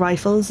quite like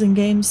rifles in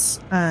games.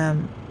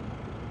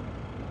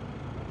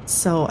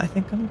 So I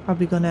think I'm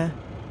probably gonna,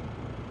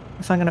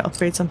 if I'm gonna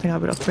upgrade something, I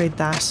would upgrade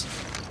that.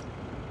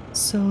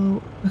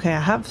 So, okay, I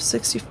have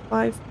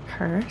 65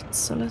 parts,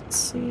 so let's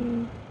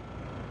see.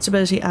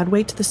 Stability, add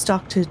weight to the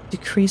stock to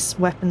decrease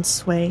weapon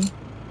sway.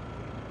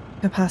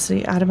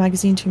 Capacity, add a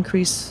magazine to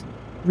increase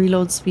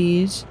reload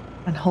speed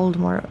and hold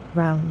more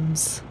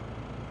rounds.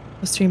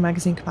 +3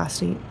 magazine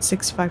capacity,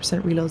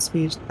 65% reload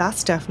speed.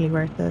 That's definitely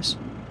worth it.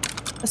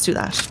 Let's do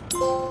that.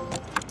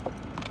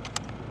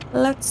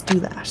 Let's do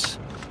that.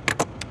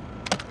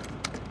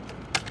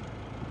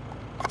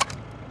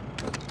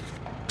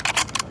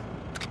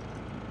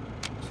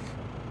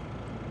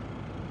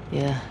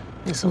 Yeah,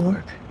 this'll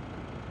work.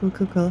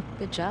 Cool.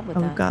 Good job with Oh,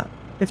 that. we've got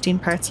 15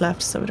 parts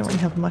left, so we don't really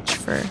have much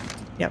for...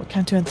 Yeah, we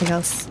can't do anything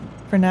else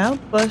for now,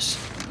 but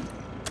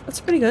that's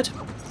pretty good.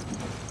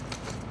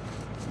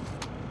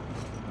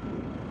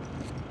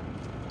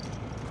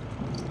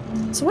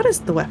 So what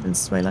is the weapon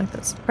sway like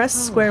this? Press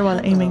square while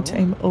aiming to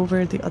aim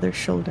over the other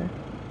shoulder.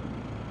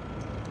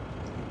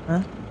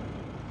 Huh?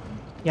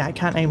 Yeah, I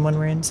can't aim when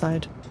we're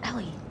inside.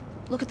 Ellie,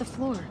 look at the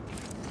floor.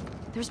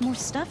 There's more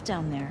stuff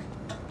down there.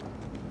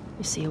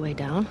 You see a way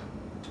down?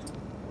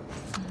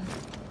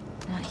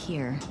 Not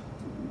here.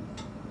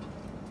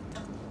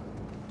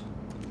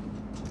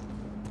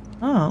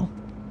 Oh.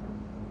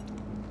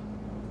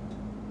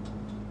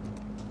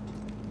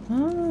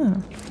 Ah.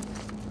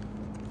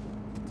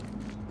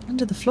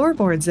 Under the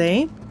floorboards,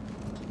 eh?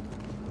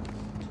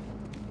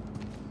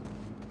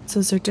 So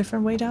is there a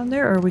different way down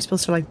there, or are we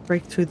supposed to like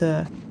break through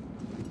the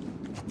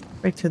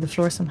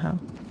floor somehow?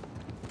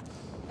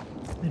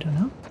 I don't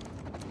know.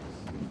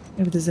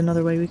 Maybe there's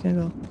another way we can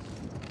go.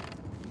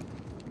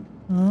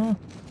 Oh,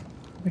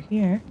 over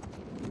here.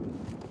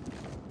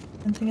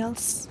 Anything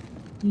else?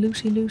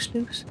 Looty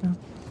loot. No.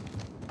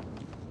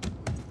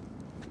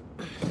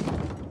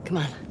 Come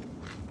on.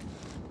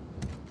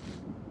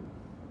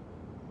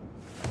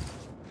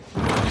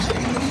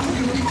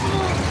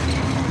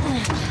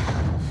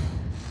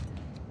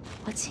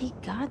 What's he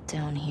got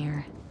down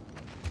here?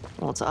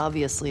 Well, it's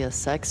obviously a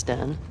sex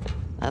den.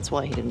 That's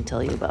why he didn't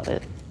tell you about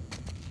it.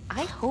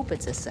 I hope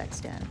it's a sex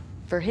den.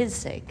 For his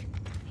sake.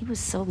 He was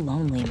so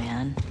lonely,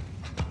 man.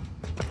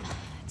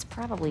 It's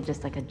probably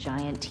just like a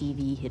giant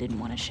TV he didn't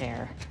want to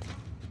share.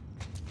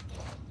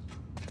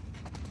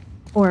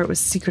 Or it was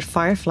secret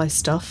Firefly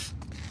stuff.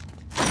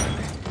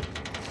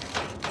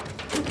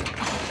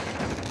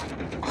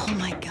 Oh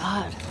my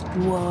god.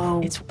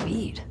 Whoa. It's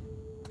weed.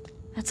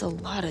 That's a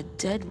lot of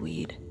dead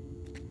weed.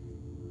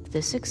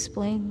 This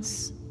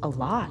explains a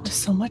lot. There's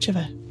so much of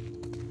it.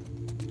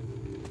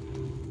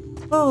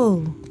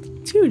 Oh,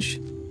 it's huge.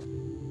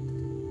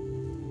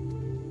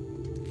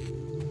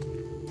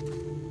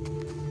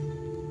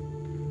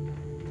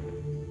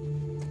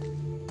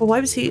 But why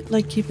was he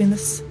like keeping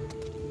this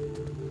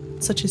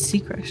such a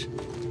secret?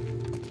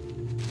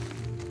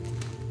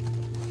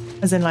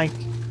 As in, like,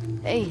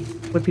 Hey,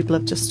 would people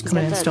have just come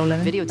in and stolen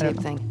it? I don't videotape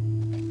know. thing.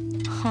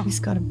 He's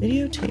got a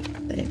videotape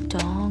thing.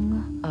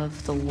 Dong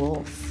of the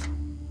Wolf.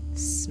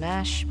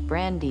 Smash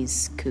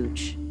Brandy's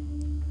cooch.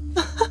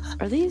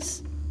 Are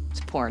these It's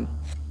porn.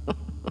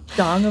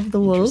 Dong of the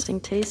Wolf. interesting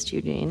taste,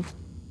 Eugene?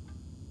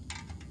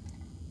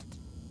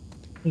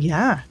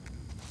 Yeah.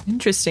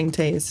 Interesting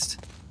taste.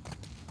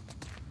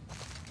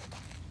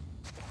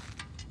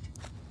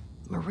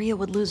 Maria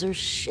would lose her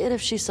shit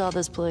if she saw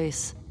this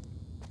place.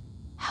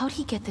 How'd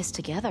he get this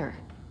together?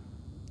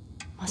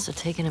 Must have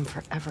taken him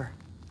forever.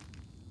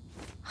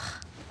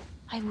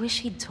 I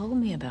wish he'd told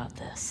me about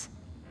this.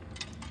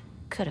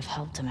 Could have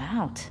helped him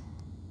out.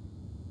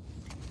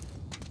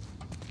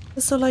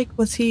 So, like,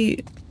 was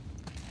he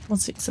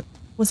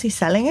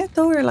selling it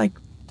though, or like,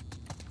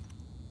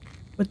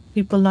 would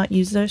people not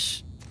use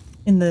it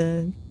in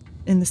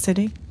the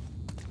city?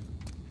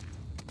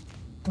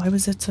 Why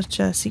was it such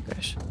a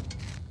secret?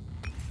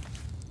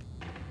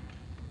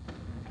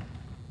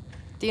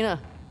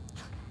 Dina,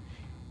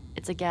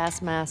 it's a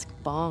gas mask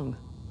bong.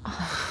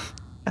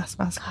 Gas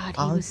mask. God,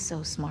 bong. he was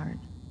so smart.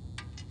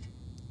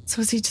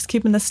 So is he just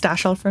keeping the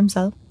stash all for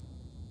himself?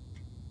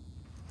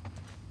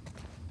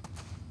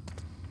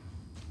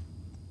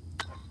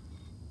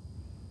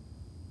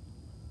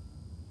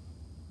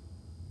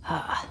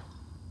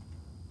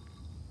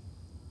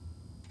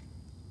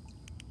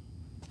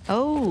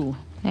 Oh,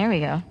 there we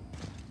go.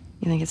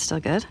 You think it's still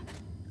good?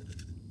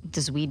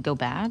 Does weed go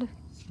bad?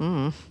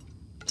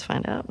 Let's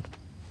find out.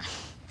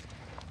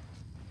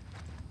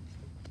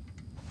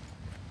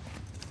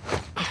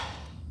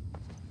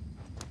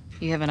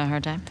 You having a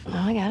hard time? No,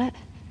 I got it.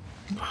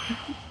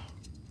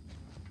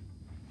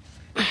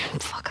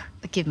 Fuck.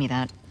 Give me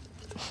that.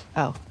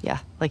 Oh, yeah,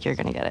 like you're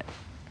gonna get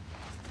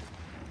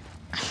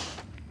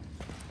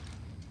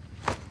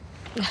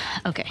it.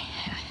 Okay.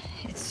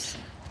 It's...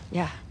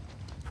 Yeah.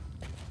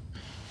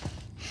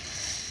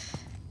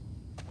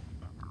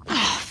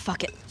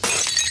 Fuck it.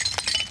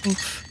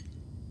 Oof.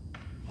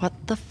 What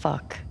the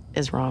fuck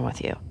is wrong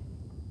with you?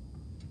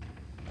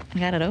 I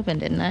got it open,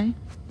 didn't I?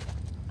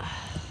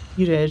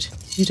 You did.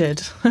 You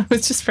did. It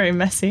was just very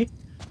messy.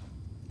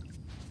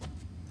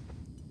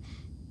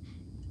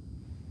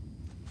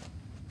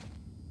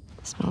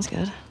 Smells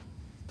good.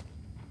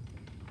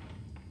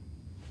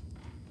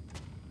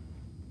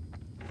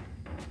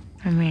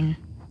 I mean,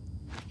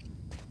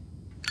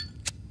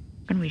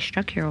 gonna be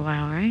stuck here a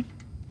while, right?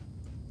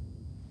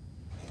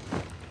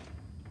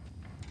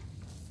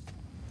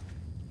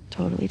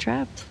 Totally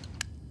trapped.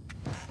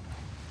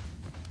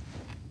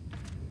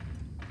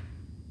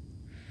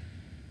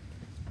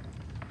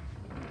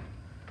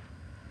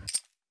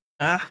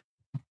 Ah.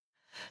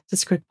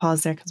 Just a quick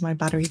pause there because my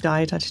battery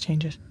died. I had to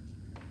change it.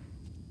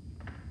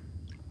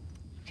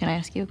 Can I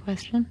ask you a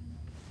question?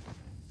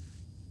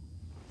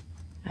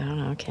 I don't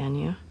know, can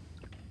you?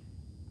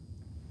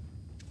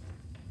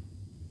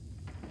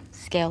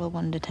 Scale of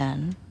 1 to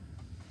 10.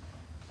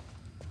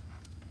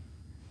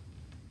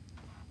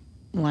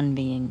 1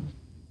 being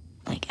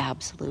like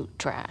absolute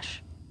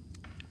trash.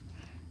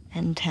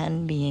 And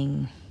 10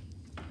 being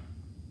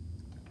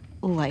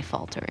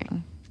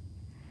life-altering.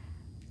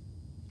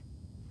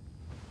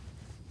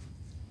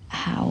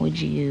 How would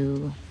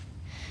you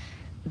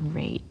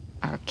rate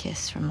our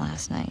kiss from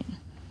last night?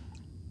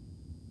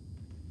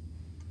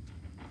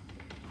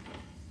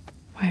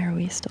 Why are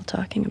we still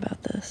talking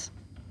about this?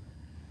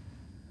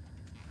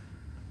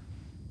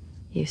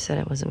 You said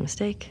it was a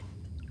mistake.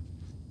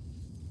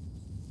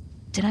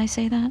 Did I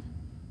say that?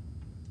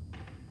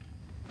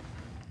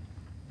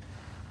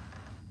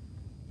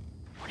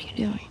 What are you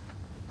doing?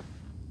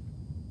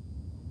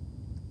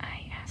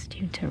 I asked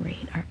you to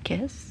rate our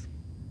kiss.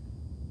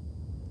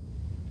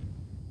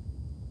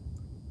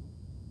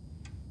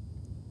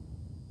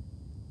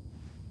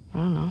 I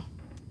don't know.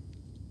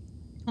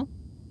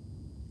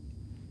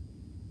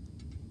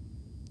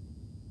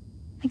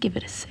 I give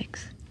it a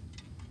 6.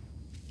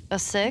 A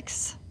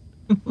 6?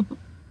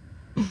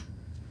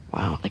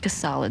 Wow. Like a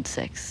solid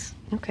 6.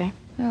 Okay.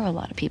 There are a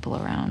lot of people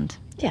around.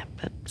 Yeah,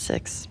 but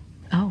 6.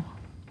 Oh,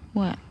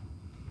 what?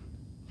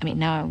 I mean,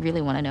 now I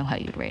really want to know how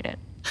you'd rate it.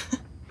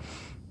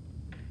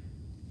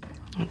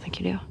 I don't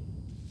think you do.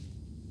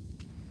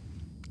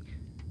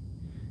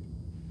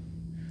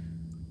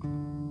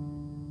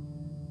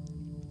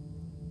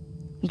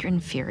 You're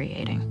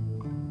infuriating.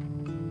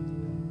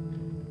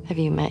 Have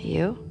you met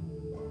you?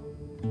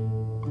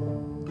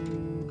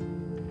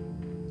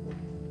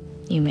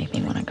 You make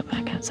me want to go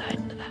back outside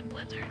into that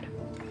blizzard.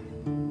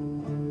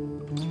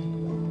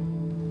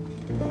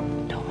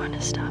 No one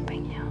is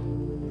stopping you.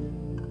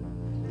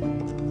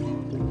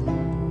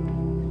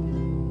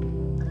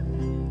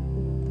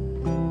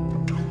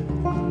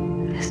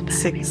 This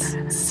better be Six.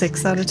 better than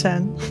 6 out of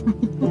 10.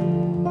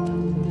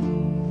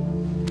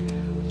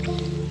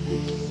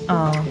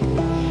 Oh.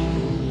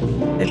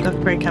 They've got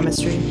great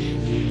chemistry.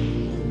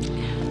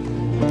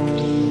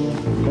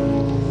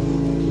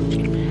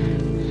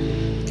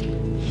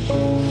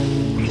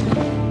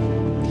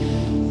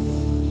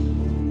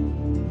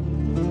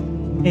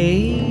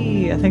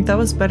 Hey, I think that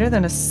was better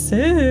than a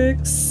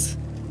 6.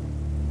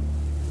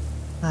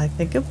 I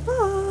think it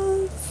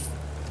was.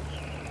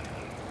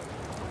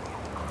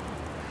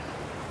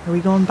 Are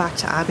we going back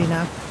to Abbey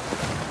now?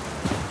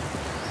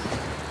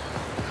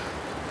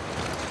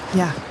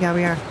 Yeah,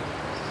 we are.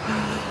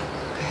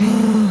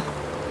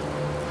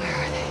 Where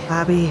are they?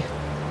 Abbey,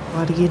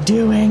 what are you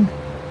doing?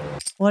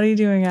 What are you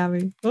doing,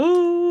 Abbey?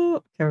 Oh,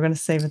 okay, we're going to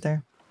save it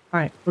there. All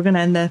right, we're going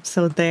to end the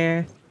episode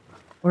there.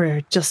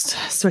 We're just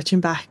switching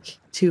back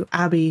to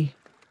Abbey,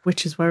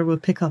 which is where we'll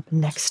pick up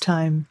next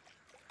time.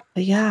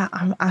 But yeah,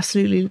 I'm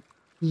absolutely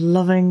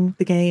loving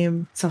the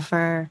game so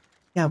far.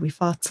 Yeah, we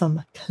fought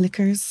some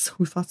clickers.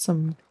 We fought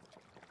some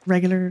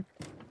regular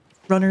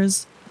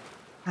runners.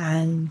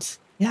 And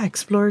yeah,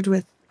 explored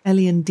with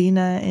Ellie and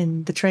Dina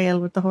in the trail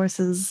with the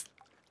horses.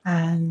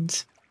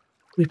 And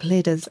we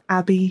played as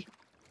Abbey.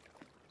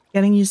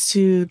 Getting used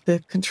to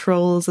the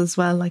controls as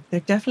well. Like they're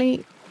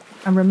definitely...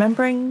 I'm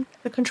remembering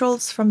the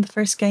controls from the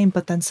first game,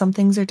 but then some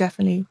things are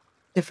definitely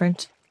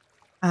different.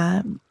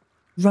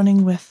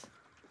 Running with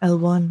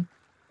L1,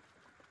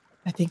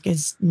 I think,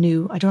 is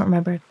new. I don't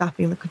remember that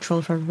being the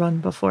control for run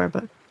before,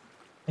 but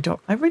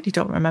I really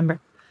don't remember.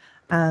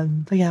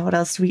 But yeah, what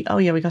else do we... Oh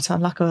yeah, we got to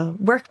unlock a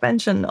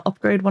workbench and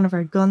upgrade one of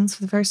our guns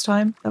for the first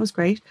time. That was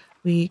great.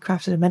 We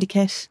crafted a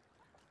medikit,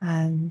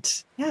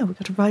 and yeah, we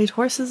got to ride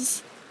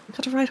horses. We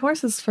got to ride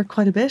horses for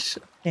quite a bit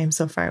of the game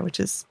so far, which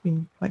has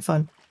been quite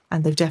fun.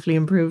 And they've definitely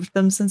improved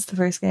them since the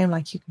first game.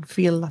 Like, you can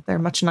feel that they're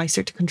much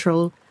nicer to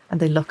control, and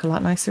they look a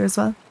lot nicer as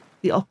well.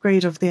 The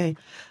upgrade of the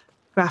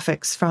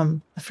graphics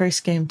from the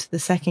first game to the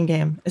second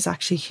game is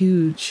actually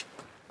huge,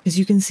 because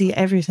you can see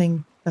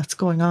everything that's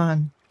going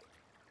on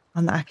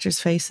the actors'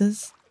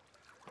 faces.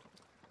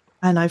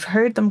 And I've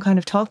heard them kind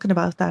of talking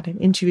about that in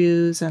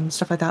interviews and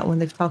stuff like that when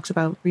they've talked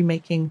about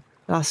remaking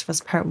The Last of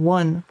Us Part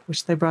 1,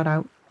 which they brought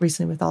out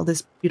recently with all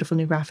this beautiful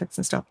new graphics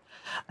and stuff.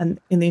 And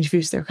in the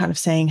interviews, they're kind of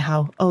saying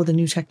how, oh, the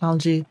new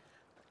technology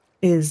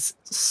is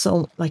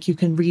so, like, you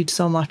can read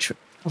so much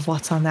of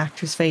what's on the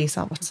actor's face,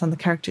 or what's on the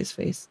character's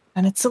face.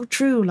 And it's so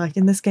true. Like,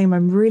 in this game,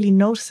 I'm really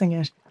noticing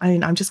it. I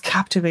mean, I'm just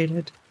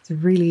captivated. It's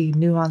really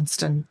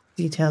nuanced and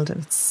detailed.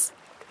 It's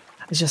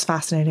just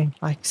fascinating.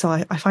 Like, so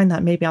I find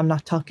that maybe I'm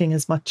not talking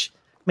as much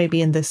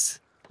maybe in this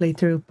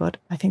playthrough, but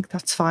I think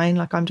that's fine.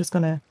 Like, I'm just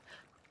gonna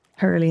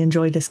thoroughly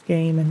enjoy this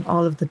game and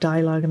all of the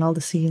dialogue and all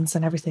the scenes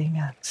and everything,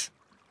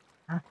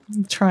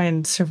 and try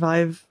and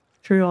survive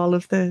through all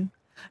of the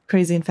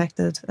crazy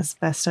infected as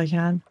best I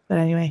can. But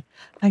anyway,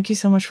 thank you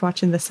so much for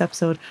watching this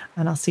episode,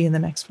 and I'll see you in the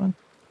next one.